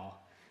by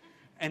all.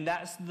 And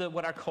that's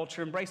what our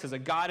culture embraces. A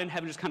God in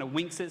heaven just kind of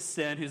winks at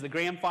sin, who's the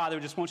grandfather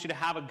who just wants you to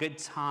have a good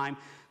time.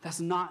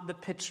 That's not the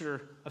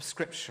picture of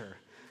Scripture.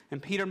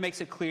 And Peter makes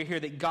it clear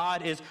here that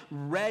God is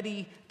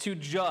ready to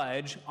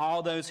judge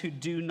all those who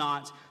do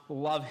not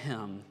love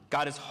him.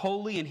 God is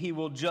holy and he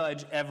will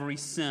judge every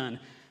sin.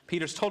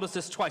 Peter's told us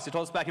this twice. He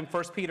told us back in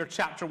 1 Peter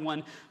chapter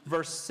 1,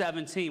 verse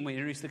 17, when he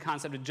introduced the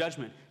concept of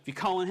judgment. If you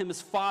call on him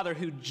as Father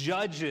who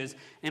judges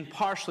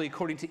impartially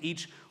according to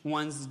each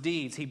one's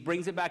deeds. He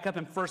brings it back up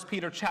in 1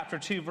 Peter chapter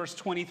 2, verse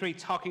 23,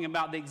 talking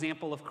about the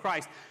example of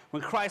Christ.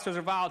 When Christ was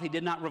reviled, he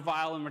did not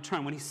revile in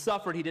return. When he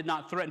suffered, he did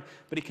not threaten,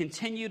 but he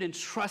continued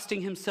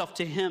entrusting himself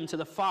to him, to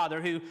the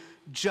Father who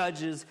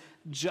judges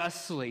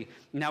justly.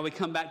 Now we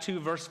come back to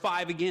verse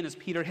 5 again as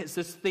Peter hits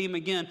this theme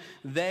again.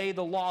 They,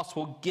 the lost,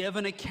 will give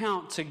an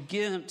account to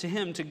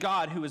him, to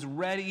God, who is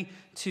ready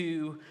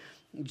to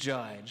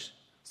judge.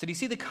 So do you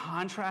see the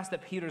contrast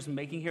that Peter's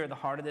making here at the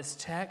heart of this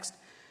text?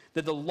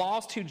 That the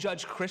lost who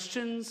judge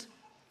Christians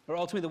are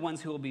ultimately the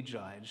ones who will be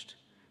judged.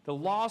 The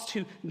lost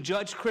who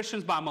judge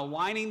Christians by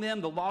maligning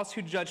them, the lost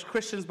who judge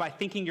Christians by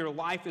thinking your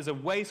life is a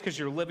waste because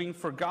you're living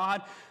for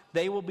God,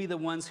 they will be the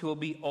ones who will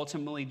be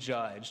ultimately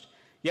judged.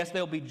 Yes,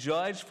 they'll be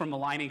judged for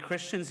maligning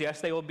Christians.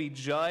 Yes, they will be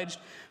judged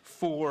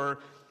for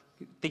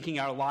thinking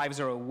our lives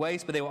are a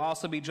waste, but they will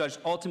also be judged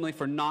ultimately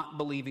for not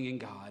believing in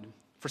God,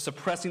 for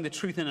suppressing the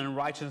truth and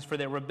unrighteousness, for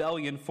their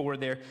rebellion, for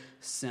their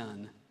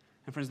sin.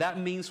 And friends, that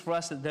means for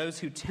us that those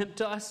who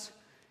tempt us,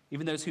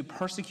 even those who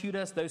persecute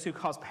us, those who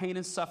cause pain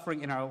and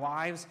suffering in our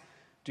lives,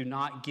 do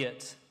not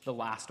get the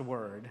last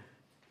word.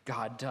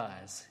 God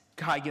does.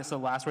 God gets the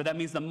last word. That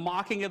means the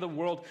mocking of the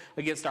world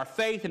against our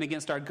faith and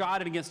against our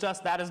God and against us,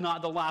 that is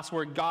not the last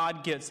word.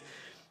 God gets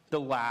the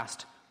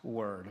last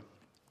word.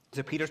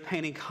 So Peter's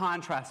painting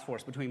contrast for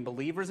us between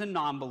believers and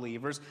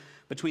non-believers,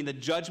 between the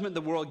judgment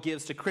the world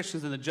gives to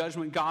Christians and the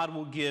judgment God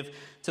will give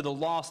to the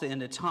lost at the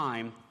end of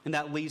time. And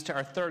that leads to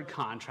our third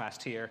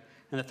contrast here.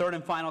 And the third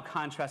and final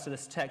contrast of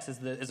this text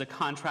is a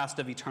contrast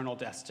of eternal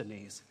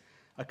destinies.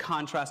 A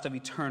contrast of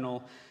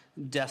eternal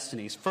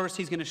destinies. First,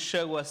 he's going to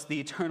show us the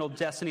eternal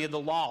destiny of the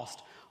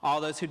lost,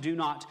 all those who do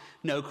not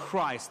know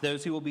Christ,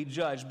 those who will be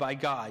judged by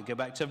God. Go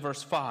back to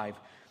verse 5.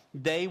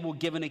 They will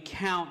give an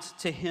account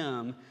to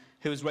him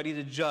who is ready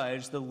to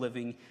judge the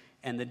living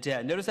and the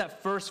dead. Notice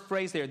that first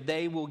phrase there,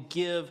 they will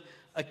give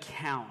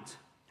account.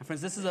 And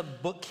friends, this is a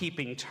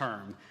bookkeeping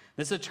term.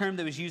 This is a term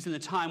that was used in the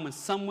time when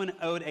someone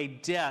owed a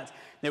debt.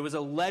 There was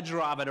a ledger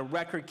of it, a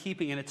record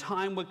keeping, and a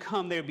time would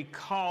come they would be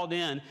called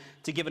in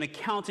to give an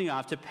accounting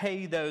of, to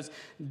pay those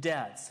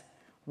debts.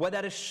 What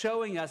that is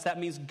showing us, that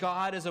means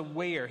God is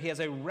aware. He has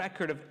a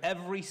record of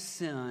every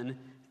sin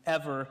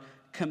ever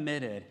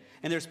committed.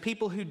 And there's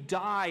people who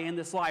die in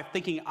this life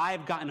thinking,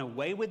 I've gotten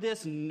away with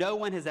this. No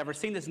one has ever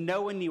seen this.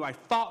 No one knew I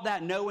thought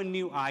that. No one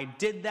knew I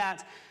did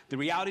that. The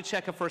reality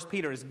check of 1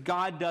 Peter is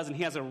God does, and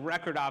he has a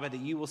record of it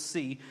that you will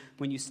see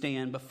when you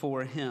stand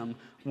before him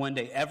one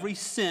day. Every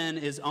sin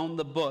is on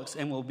the books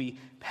and will be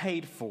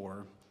paid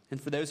for.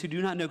 And for those who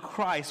do not know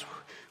Christ,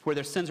 where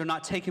their sins are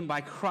not taken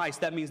by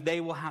Christ, that means they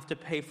will have to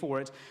pay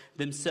for it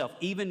themselves.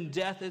 Even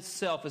death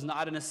itself is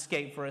not an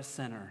escape for a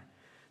sinner.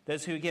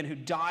 Those who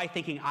die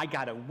thinking, I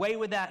got away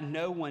with that,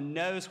 no one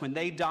knows. When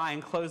they die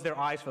and close their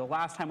eyes for the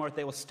last time on earth,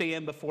 they will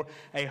stand before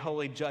a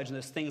holy judge, and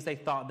those things they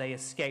thought they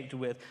escaped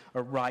with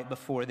are right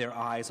before their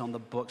eyes on the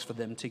books for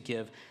them to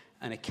give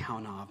an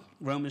account of.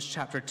 Romans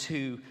chapter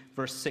 2,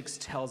 verse 6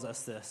 tells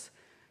us this.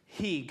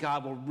 He,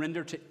 God, will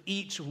render to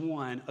each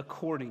one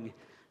according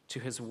to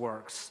his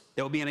works.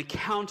 There will be an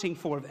accounting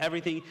for of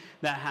everything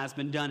that has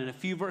been done. And a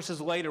few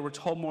verses later, we're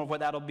told more of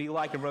what that'll be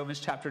like in Romans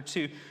chapter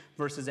 2,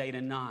 verses 8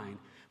 and 9.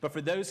 But for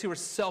those who are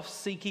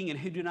self-seeking and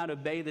who do not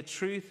obey the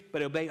truth,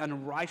 but obey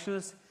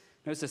unrighteousness,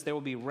 notice this, there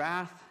will be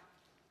wrath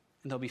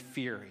and there'll be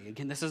fury.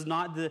 Again, this is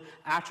not the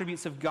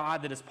attributes of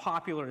God that is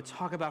popular to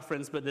talk about,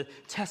 friends, but the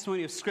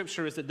testimony of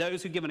Scripture is that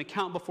those who give an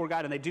account before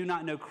God and they do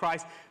not know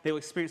Christ, they will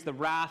experience the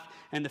wrath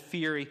and the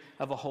fury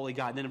of a holy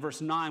God. Then in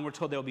verse 9, we're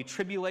told there will be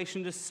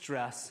tribulation,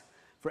 distress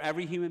for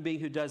every human being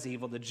who does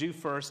evil, the Jew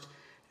first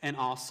and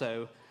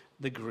also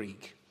the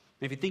Greek.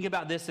 And if you think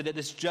about this, that at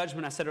this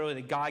judgment, I said earlier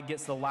that God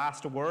gets the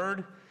last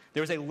word.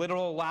 There's a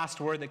literal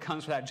last word that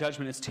comes from that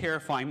judgment. It's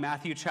terrifying.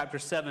 Matthew chapter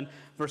 7,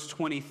 verse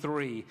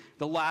 23.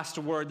 The last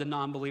word the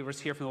non-believers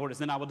hear from the Lord is,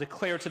 then I will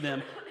declare to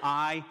them,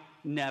 I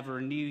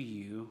never knew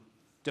you.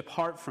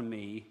 Depart from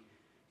me,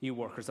 you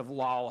workers of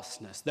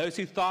lawlessness. Those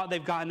who thought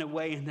they've gotten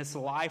away in this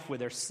life with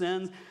their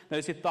sins,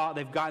 those who thought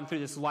they've gotten through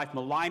this life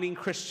maligning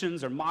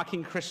Christians or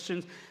mocking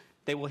Christians,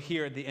 they will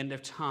hear at the end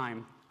of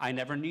time, I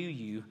never knew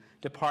you.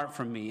 Depart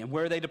from me. And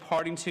where are they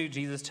departing to?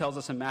 Jesus tells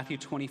us in Matthew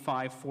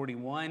 25,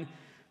 41,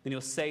 then he'll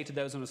say to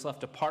those on his left,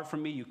 depart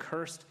from me, you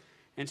cursed,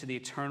 into the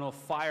eternal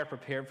fire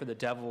prepared for the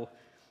devil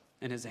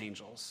and his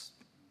angels.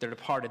 They're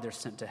departed, they're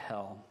sent to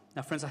hell.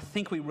 Now, friends, I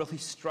think we really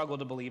struggle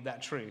to believe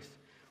that truth.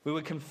 We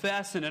would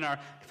confess, and in our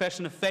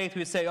confession of faith, we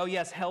would say, oh,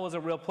 yes, hell is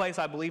a real place.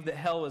 I believe that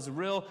hell is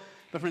real.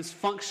 But, friends,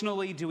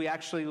 functionally, do we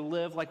actually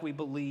live like we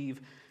believe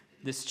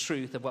this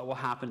truth of what will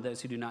happen to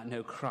those who do not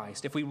know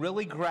Christ? If we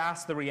really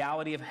grasp the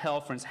reality of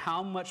hell, friends,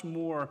 how much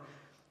more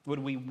would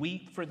we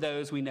weep for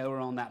those we know are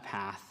on that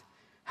path?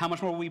 How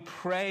much more would we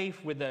pray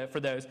for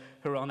those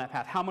who are on that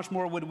path? How much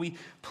more would we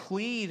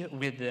plead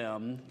with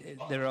them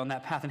that are on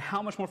that path? And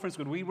how much more, friends,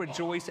 would we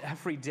rejoice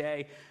every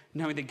day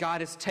knowing that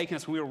God has taken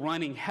us, we were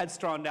running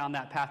headstrong down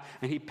that path,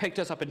 and he picked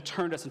us up and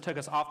turned us and took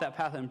us off that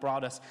path and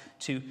brought us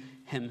to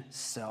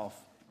himself.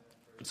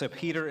 And so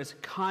Peter is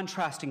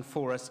contrasting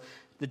for us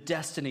the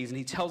destinies, and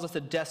he tells us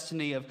the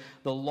destiny of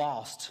the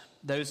lost,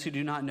 those who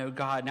do not know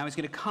God. Now he's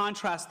going to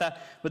contrast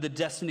that with the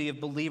destiny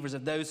of believers,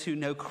 of those who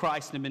know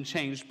Christ and have been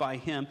changed by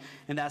him,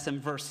 and that's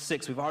in verse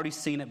 6. We've already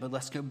seen it, but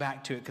let's go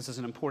back to it because there's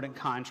an important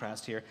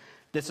contrast here.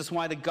 This is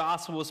why the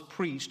gospel was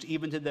preached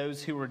even to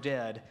those who were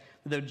dead.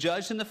 Though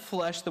judged in the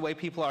flesh the way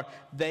people are,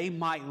 they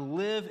might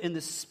live in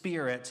the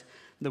spirit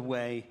the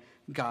way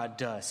God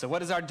does. So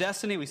what is our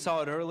destiny? We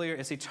saw it earlier.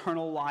 It's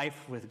eternal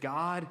life with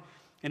God.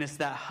 And it's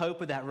that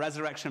hope of that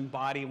resurrection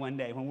body one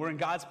day when we're in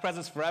God's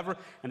presence forever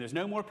and there's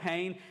no more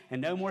pain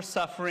and no more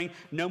suffering,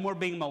 no more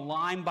being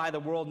maligned by the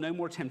world, no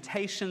more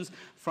temptations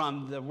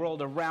from the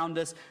world around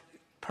us.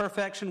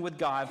 Perfection with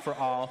God for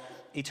all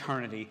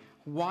eternity.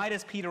 Why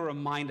does Peter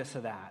remind us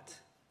of that?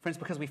 Friends,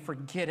 because we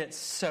forget it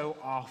so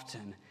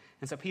often.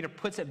 And so Peter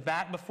puts it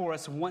back before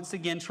us once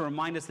again to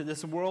remind us that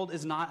this world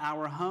is not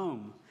our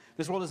home.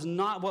 This world is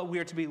not what we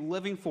are to be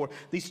living for.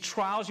 These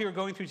trials you are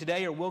going through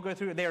today or will go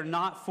through, they are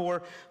not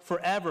for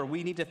forever.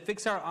 We need to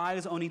fix our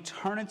eyes on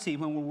eternity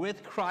when we're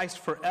with Christ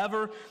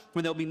forever,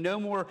 when there'll be no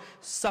more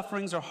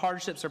sufferings or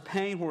hardships or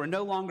pain, where we're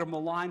no longer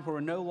maligned, where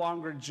we're no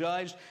longer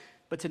judged,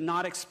 but to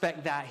not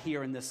expect that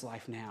here in this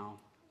life now.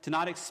 To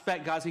not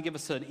expect God's going to give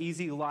us an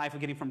easy life of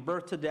getting from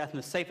birth to death in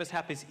the safest,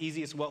 happiest,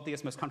 easiest,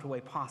 wealthiest, most comfortable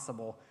way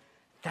possible.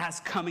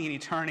 That's coming in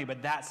eternity,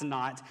 but that's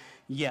not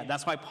yet.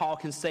 That's why Paul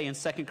can say in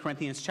 2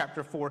 Corinthians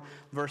chapter 4,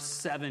 verse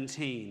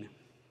 17.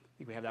 I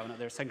think we have that one up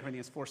there, 2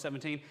 Corinthians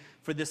 4:17.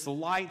 For this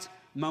light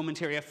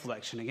momentary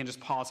affliction. Again, just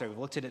pause there. We've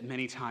looked at it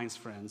many times,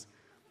 friends.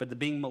 But the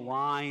being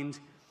maligned,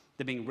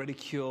 the being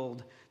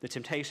ridiculed, the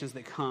temptations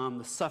that come,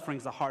 the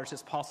sufferings, the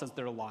hardships, Paul says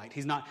they're light.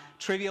 He's not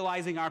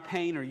trivializing our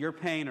pain or your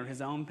pain or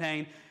his own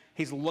pain.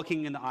 He's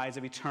looking in the eyes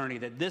of eternity.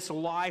 That this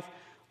life,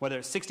 whether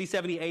it's 60,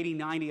 70, 80,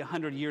 90,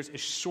 100 years, is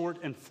short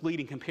and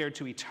fleeting compared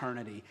to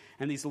eternity.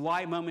 And these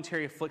light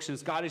momentary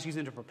afflictions, God is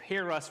using to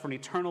prepare us for an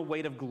eternal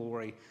weight of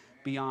glory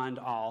beyond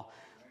all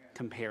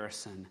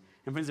comparison.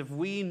 And friends, if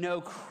we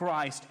know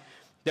Christ,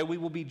 that we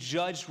will be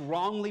judged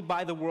wrongly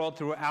by the world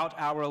throughout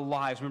our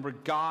lives. Remember,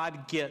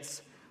 God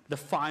gets the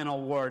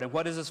final word. And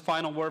what is his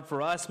final word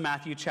for us?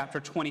 Matthew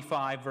chapter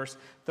 25, verse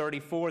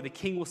 34. The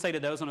king will say to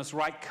those on his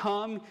right,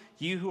 come,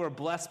 you who are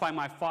blessed by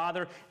my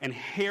Father,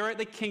 inherit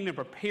the kingdom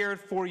prepared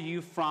for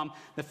you from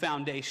the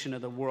foundation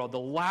of the world. The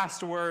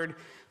last word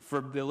for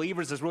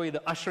believers is really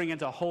the ushering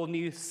into a whole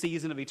new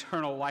season of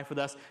eternal life with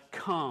us.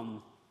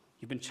 Come.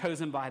 You've been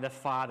chosen by the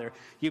Father.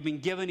 You've been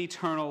given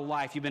eternal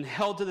life. You've been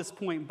held to this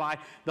point by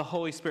the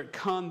Holy Spirit.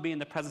 Come be in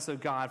the presence of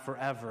God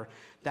forever.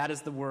 That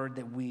is the word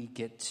that we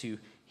get to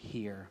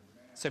hear.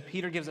 So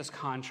Peter gives us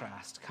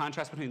contrast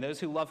between those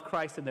who love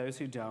Christ and those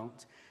who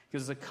don't. He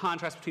gives us a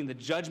contrast between the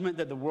judgment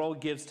that the world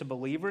gives to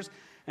believers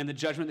and the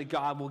judgment that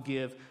God will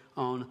give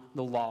on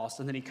the lost.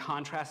 And then he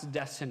contrasts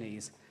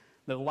destinies.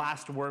 The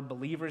last word,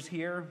 believers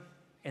here,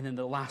 and then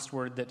the last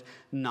word that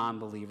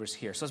non-believers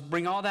hear. So let's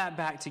bring all that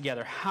back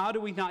together. How do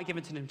we not give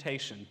into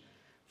temptation?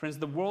 Friends,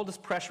 the world is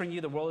pressuring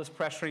you. The world is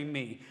pressuring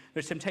me.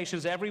 There's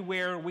temptations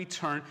everywhere we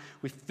turn.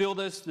 We feel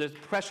the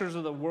pressures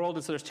of the world,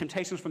 and so there's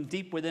temptations from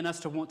deep within us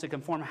to want to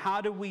conform.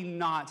 How do we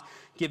not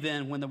give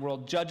in when the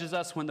world judges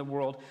us, when the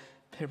world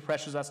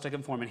pressures us to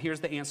conform? And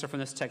here's the answer from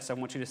this text I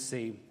want you to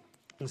see.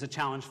 It's a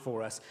challenge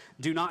for us.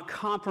 Do not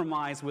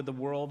compromise with the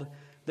world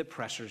that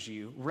pressures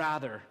you.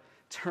 Rather,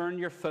 turn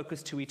your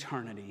focus to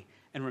eternity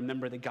and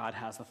remember that God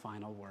has the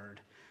final word.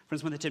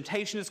 Friends, when the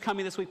temptation is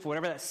coming this week for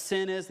whatever that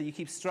sin is that you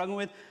keep struggling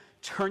with,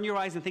 turn your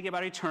eyes and think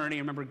about eternity.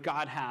 Remember,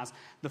 God has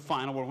the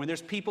final word. When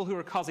there's people who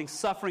are causing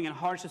suffering and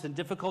hardships and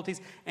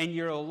difficulties in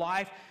your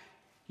life,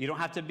 you don't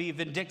have to be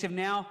vindictive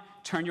now.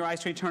 Turn your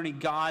eyes to eternity.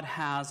 God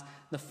has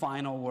the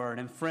final word.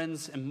 And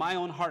friends, in my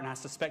own heart, and I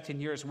suspect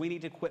in yours, we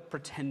need to quit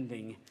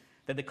pretending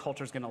that the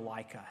culture is going to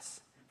like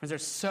us. Friends,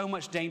 there's so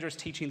much dangerous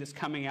teaching that's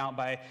coming out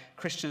by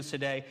Christians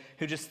today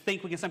who just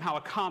think we can somehow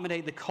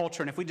accommodate the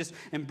culture. And if we just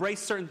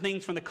embrace certain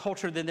things from the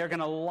culture, then they're going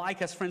to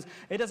like us. Friends,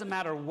 it doesn't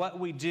matter what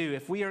we do.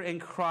 If we are in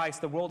Christ,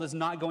 the world is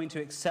not going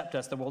to accept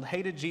us. The world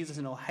hated Jesus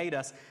and it'll hate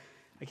us.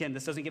 Again,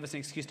 this doesn't give us an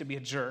excuse to be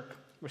a jerk.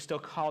 We're still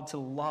called to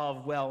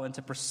love well and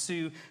to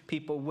pursue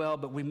people well,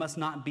 but we must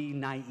not be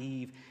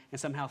naive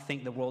and somehow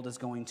think the world is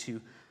going to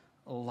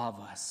love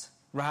us.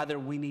 Rather,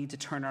 we need to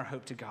turn our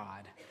hope to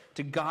God,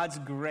 to God's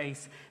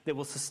grace that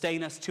will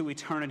sustain us to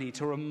eternity,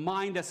 to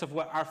remind us of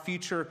what our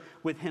future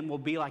with him will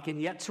be like,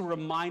 and yet to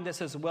remind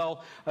us as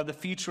well of the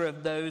future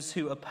of those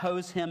who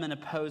oppose him and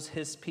oppose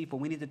his people.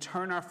 We need to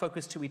turn our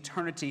focus to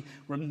eternity,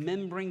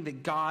 remembering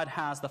that God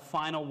has the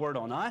final word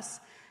on us,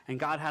 and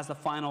God has the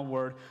final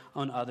word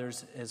on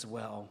others as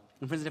well.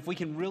 And friends, if we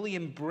can really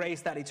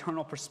embrace that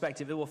eternal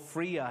perspective, it will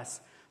free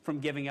us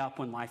from giving up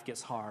when life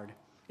gets hard.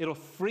 It'll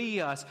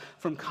free us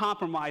from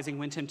compromising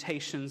when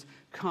temptations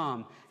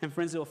come. And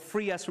friends, it'll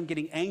free us from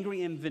getting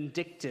angry and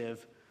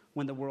vindictive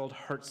when the world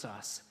hurts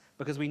us.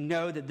 Because we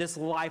know that this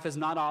life is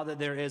not all that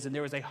there is. And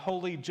there is a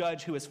holy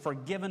judge who has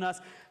forgiven us,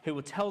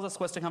 who tells us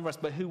what's to come for us,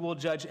 but who will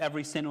judge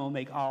every sin and will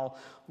make all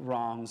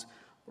wrongs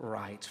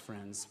right,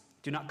 friends.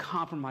 Do not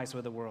compromise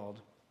with the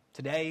world.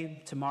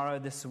 Today, tomorrow,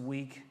 this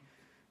week,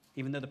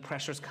 even though the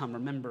pressures come,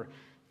 remember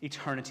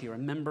eternity.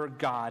 Remember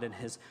God and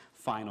his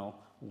final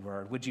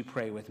word. Would you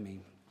pray with me?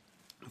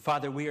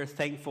 Father, we are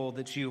thankful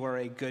that you are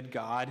a good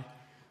God.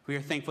 We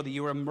are thankful that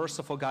you are a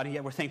merciful God, and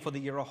yet we're thankful that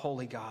you're a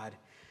holy God.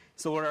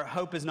 So Lord, our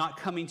hope is not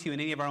coming to you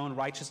in any of our own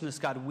righteousness,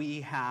 God.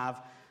 We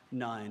have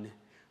none.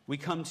 We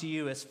come to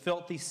you as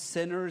filthy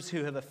sinners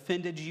who have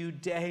offended you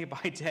day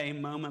by day,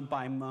 moment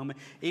by moment.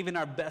 Even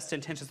our best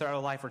intentions throughout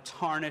our life are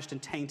tarnished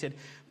and tainted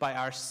by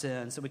our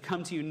sin. So we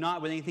come to you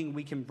not with anything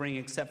we can bring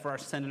except for our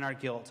sin and our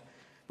guilt,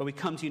 but we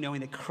come to you knowing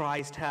that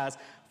Christ has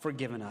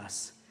forgiven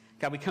us.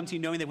 God, we come to you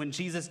knowing that when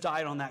Jesus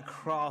died on that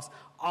cross,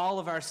 all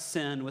of our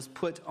sin was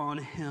put on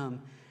him.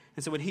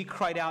 And so when he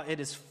cried out, "It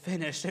is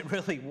finished," it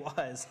really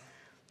was.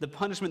 The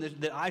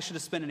punishment that I should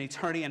have spent an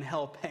eternity in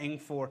hell paying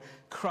for,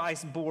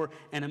 Christ bore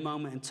in a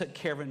moment and took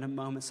care of it in a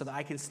moment so that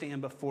I can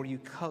stand before you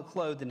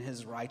clothed in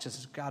his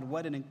righteousness. God,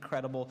 what an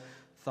incredible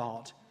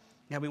thought.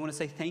 God, we want to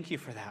say thank you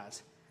for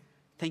that.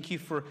 Thank you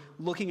for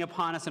looking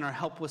upon us in our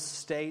helpless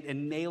state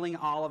and nailing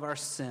all of our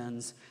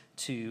sins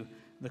to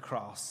the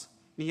cross.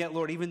 And yet,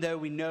 Lord, even though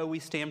we know we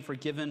stand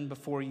forgiven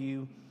before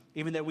you,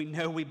 even though we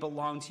know we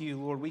belong to you,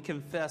 Lord, we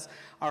confess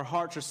our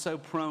hearts are so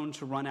prone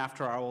to run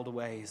after our old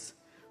ways.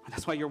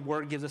 That's why your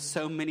word gives us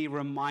so many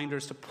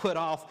reminders to put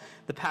off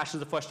the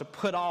passions of flesh, to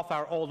put off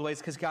our old ways.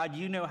 Because, God,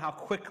 you know how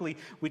quickly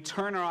we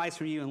turn our eyes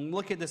from you and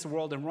look at this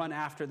world and run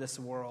after this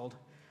world.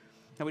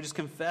 And we just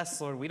confess,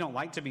 Lord, we don't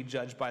like to be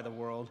judged by the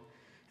world.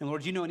 And,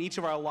 Lord, you know in each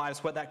of our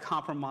lives what that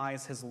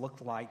compromise has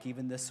looked like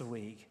even this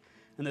week.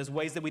 And those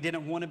ways that we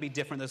didn't want to be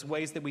different, those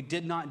ways that we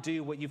did not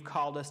do what you've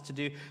called us to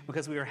do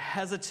because we were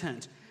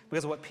hesitant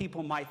because of what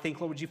people might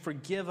think. Lord, would you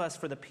forgive us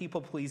for the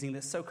people-pleasing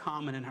that's so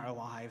common in our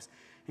lives?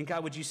 And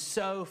God, would you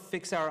so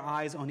fix our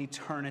eyes on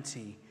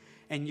eternity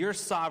and your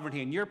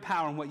sovereignty and your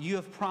power and what you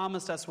have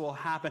promised us will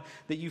happen,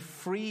 that you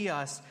free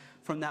us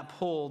from that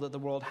pull that the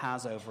world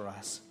has over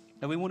us.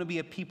 And we want to be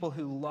a people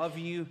who love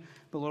you,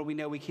 but Lord, we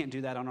know we can't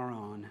do that on our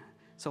own.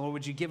 So Lord,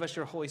 would you give us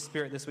your Holy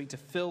Spirit this week to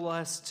fill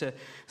us, to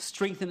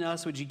strengthen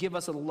us? Would you give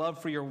us a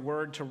love for your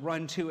word, to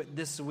run to it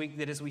this week,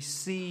 that as we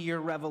see your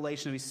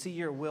revelation, we see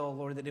your will,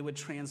 Lord, that it would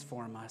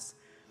transform us.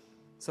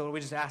 So Lord, we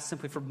just ask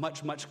simply for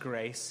much, much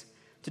grace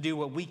to do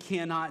what we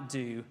cannot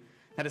do.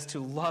 That is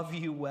to love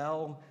you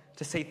well,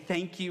 to say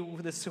thank you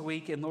this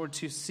week, and Lord,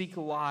 to seek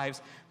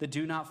lives that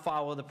do not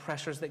follow the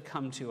pressures that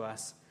come to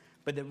us,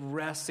 but that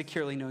rest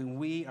securely knowing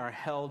we are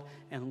held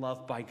and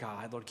loved by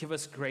God. Lord, give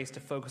us grace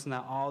to focus on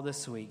that all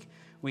this week.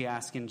 We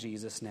ask in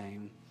Jesus'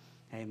 name.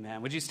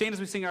 Amen. Would you stand as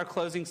we sing our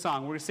closing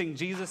song? We're going to sing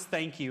Jesus,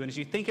 Thank You. And as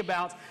you think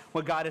about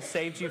what God has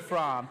saved you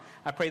from,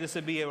 I pray this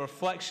would be a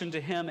reflection to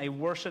him, a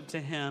worship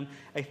to him,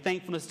 a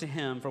thankfulness to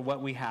him for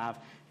what we have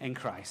in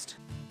Christ.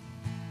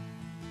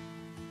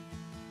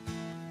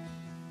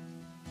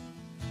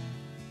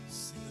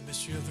 Sing the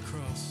mystery of the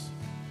cross.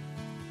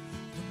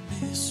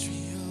 The mystery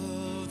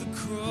of the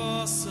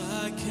cross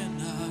I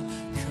cannot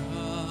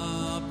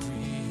comprehend.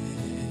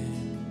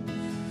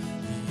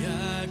 The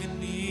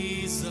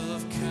agonies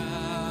of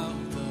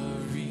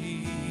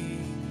Calvary.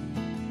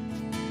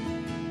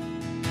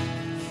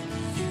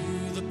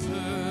 You, the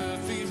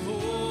perfect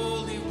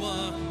Holy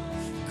One,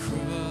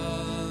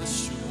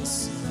 crushed your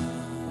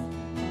Son.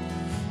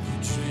 You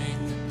drank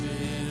the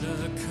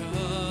bitter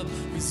cup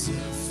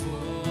reserved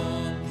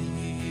for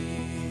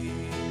me.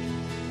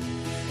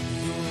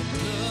 Your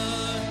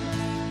blood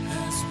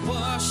has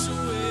washed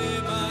away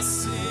my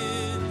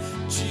sin.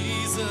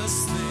 Jesus,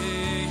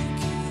 thank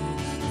you.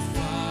 The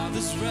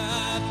Father's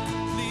wrath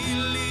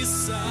completely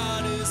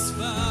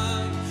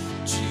satisfied.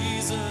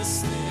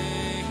 Jesus,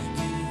 thank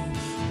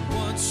you.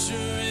 Once your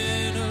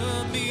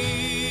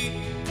enemy,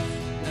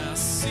 now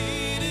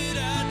seated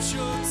at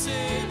your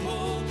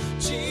table.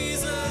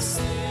 Jesus,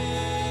 thank you.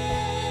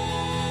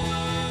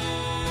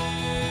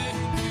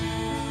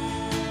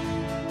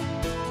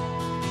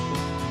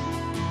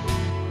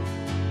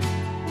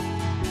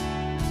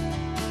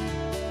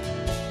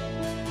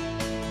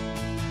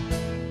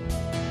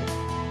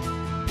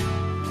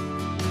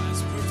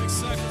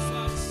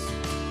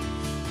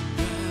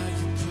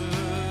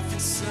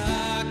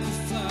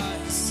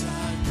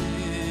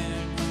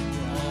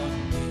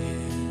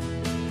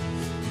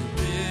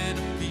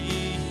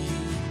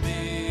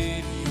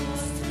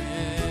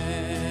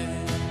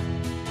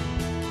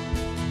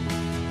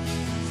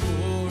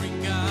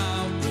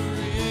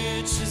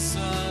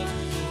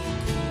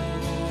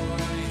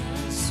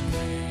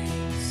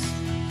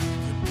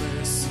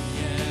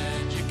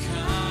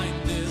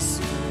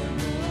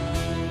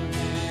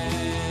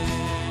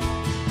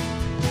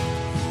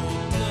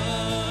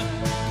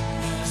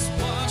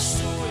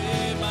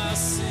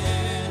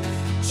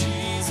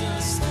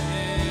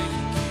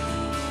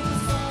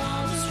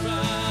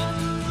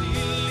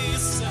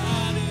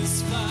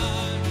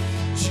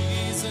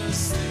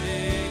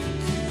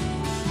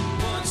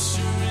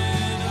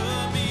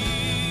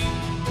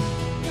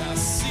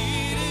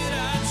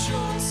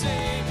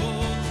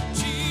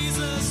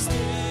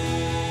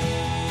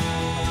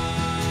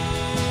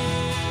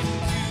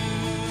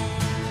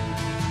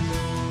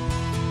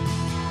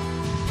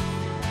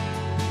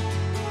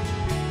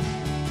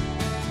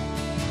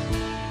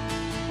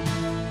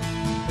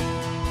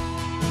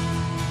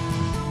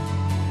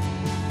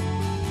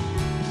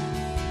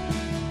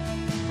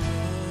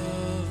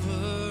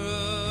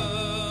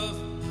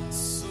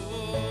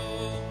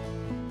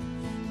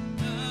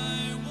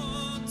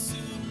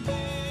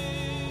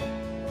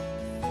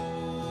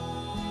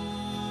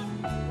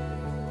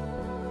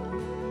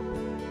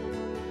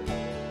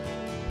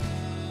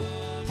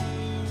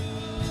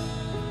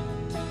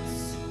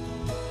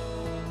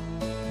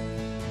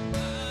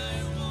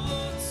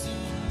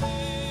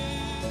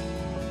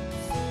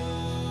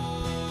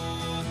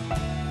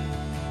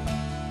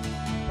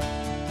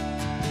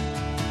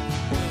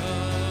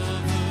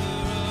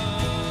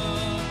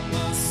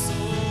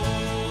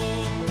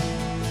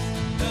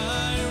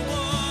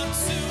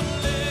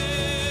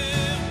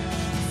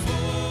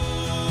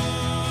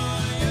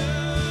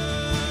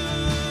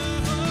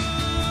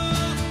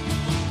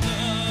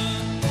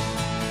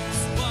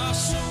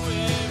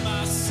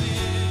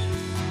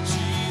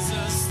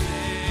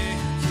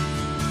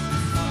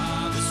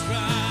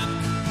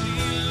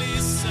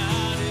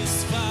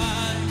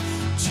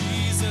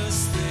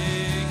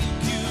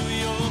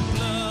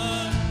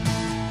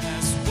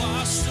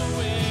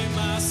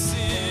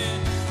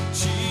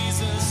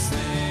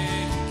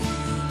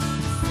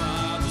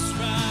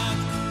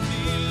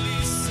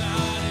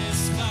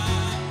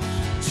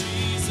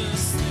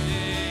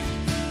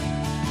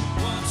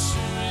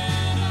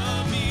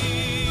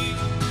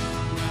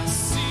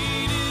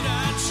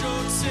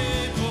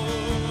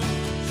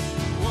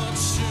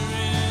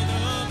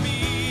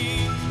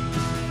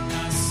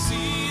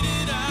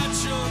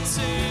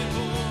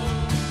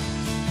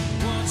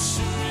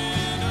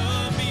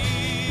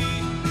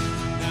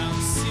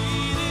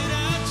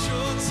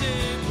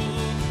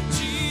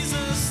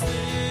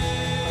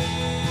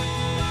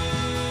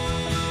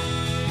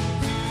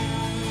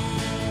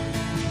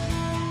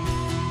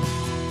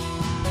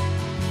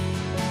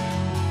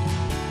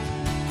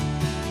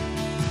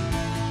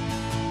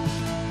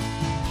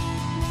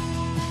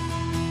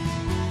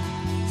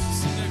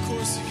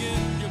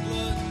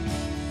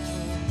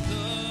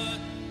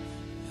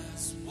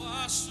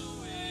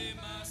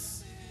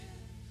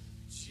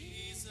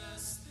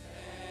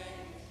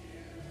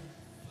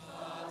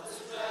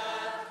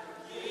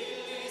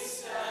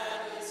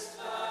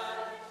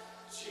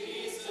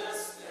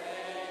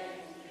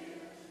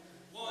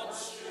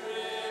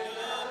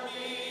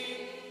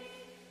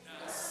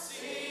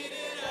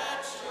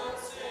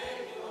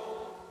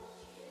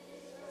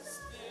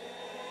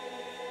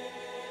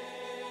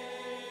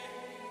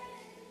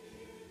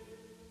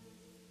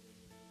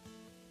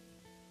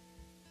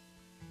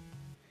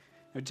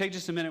 But take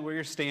just a minute where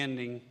you're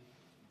standing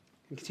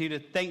and continue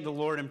to thank the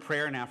Lord in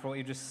prayer now for what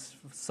you just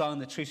sung,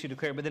 the truth you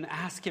declare. But then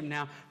ask Him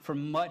now for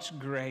much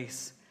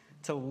grace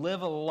to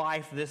live a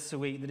life this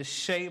week that is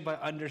shaped by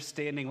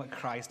understanding what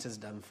Christ has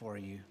done for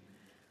you.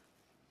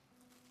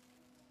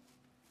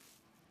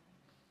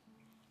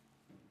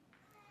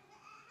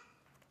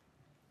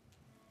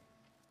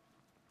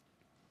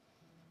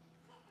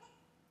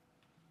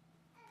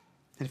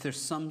 And if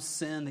there's some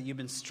sin that you've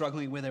been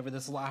struggling with over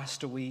this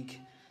last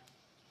week,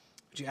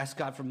 would you ask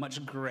God for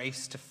much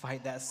grace to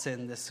fight that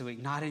sin this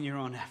week, not in your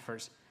own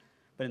efforts,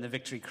 but in the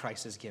victory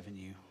Christ has given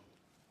you?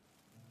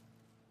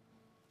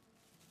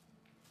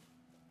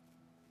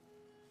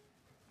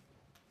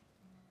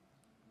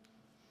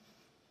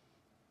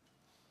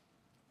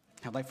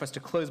 I'd like for us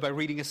to close by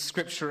reading a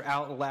scripture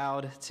out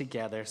loud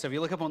together. So if you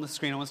look up on the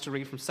screen, I want us to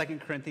read from 2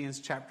 Corinthians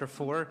chapter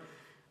 4,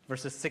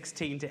 verses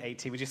 16 to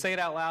 18. Would you say it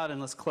out loud, and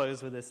let's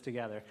close with this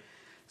together.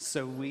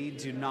 So we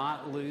do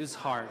not lose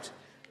heart.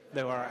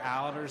 Though our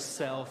outer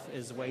self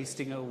is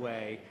wasting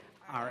away,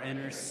 our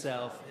inner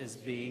self is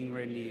being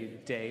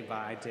renewed day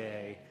by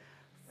day.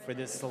 For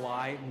this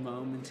light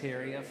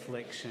momentary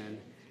affliction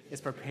is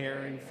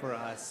preparing for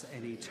us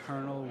an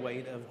eternal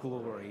weight of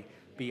glory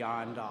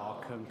beyond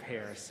all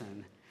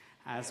comparison,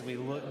 as we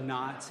look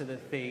not to the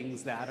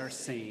things that are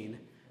seen,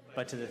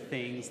 but to the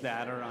things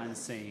that are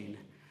unseen.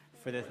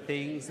 For the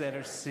things that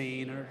are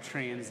seen are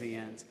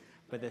transient,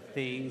 but the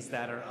things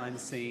that are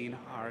unseen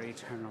are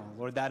eternal.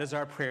 Lord, that is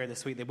our prayer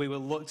this week, that we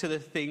would look to the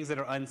things that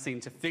are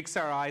unseen, to fix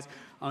our eyes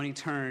on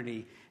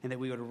eternity, and that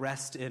we would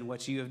rest in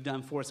what you have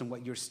done for us and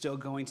what you're still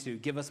going to do.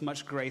 Give us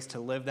much grace to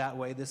live that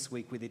way this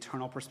week with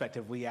eternal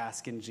perspective, we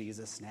ask in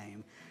Jesus'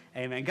 name.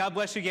 Amen. God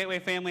bless you, Gateway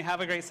family.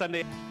 Have a great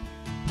Sunday.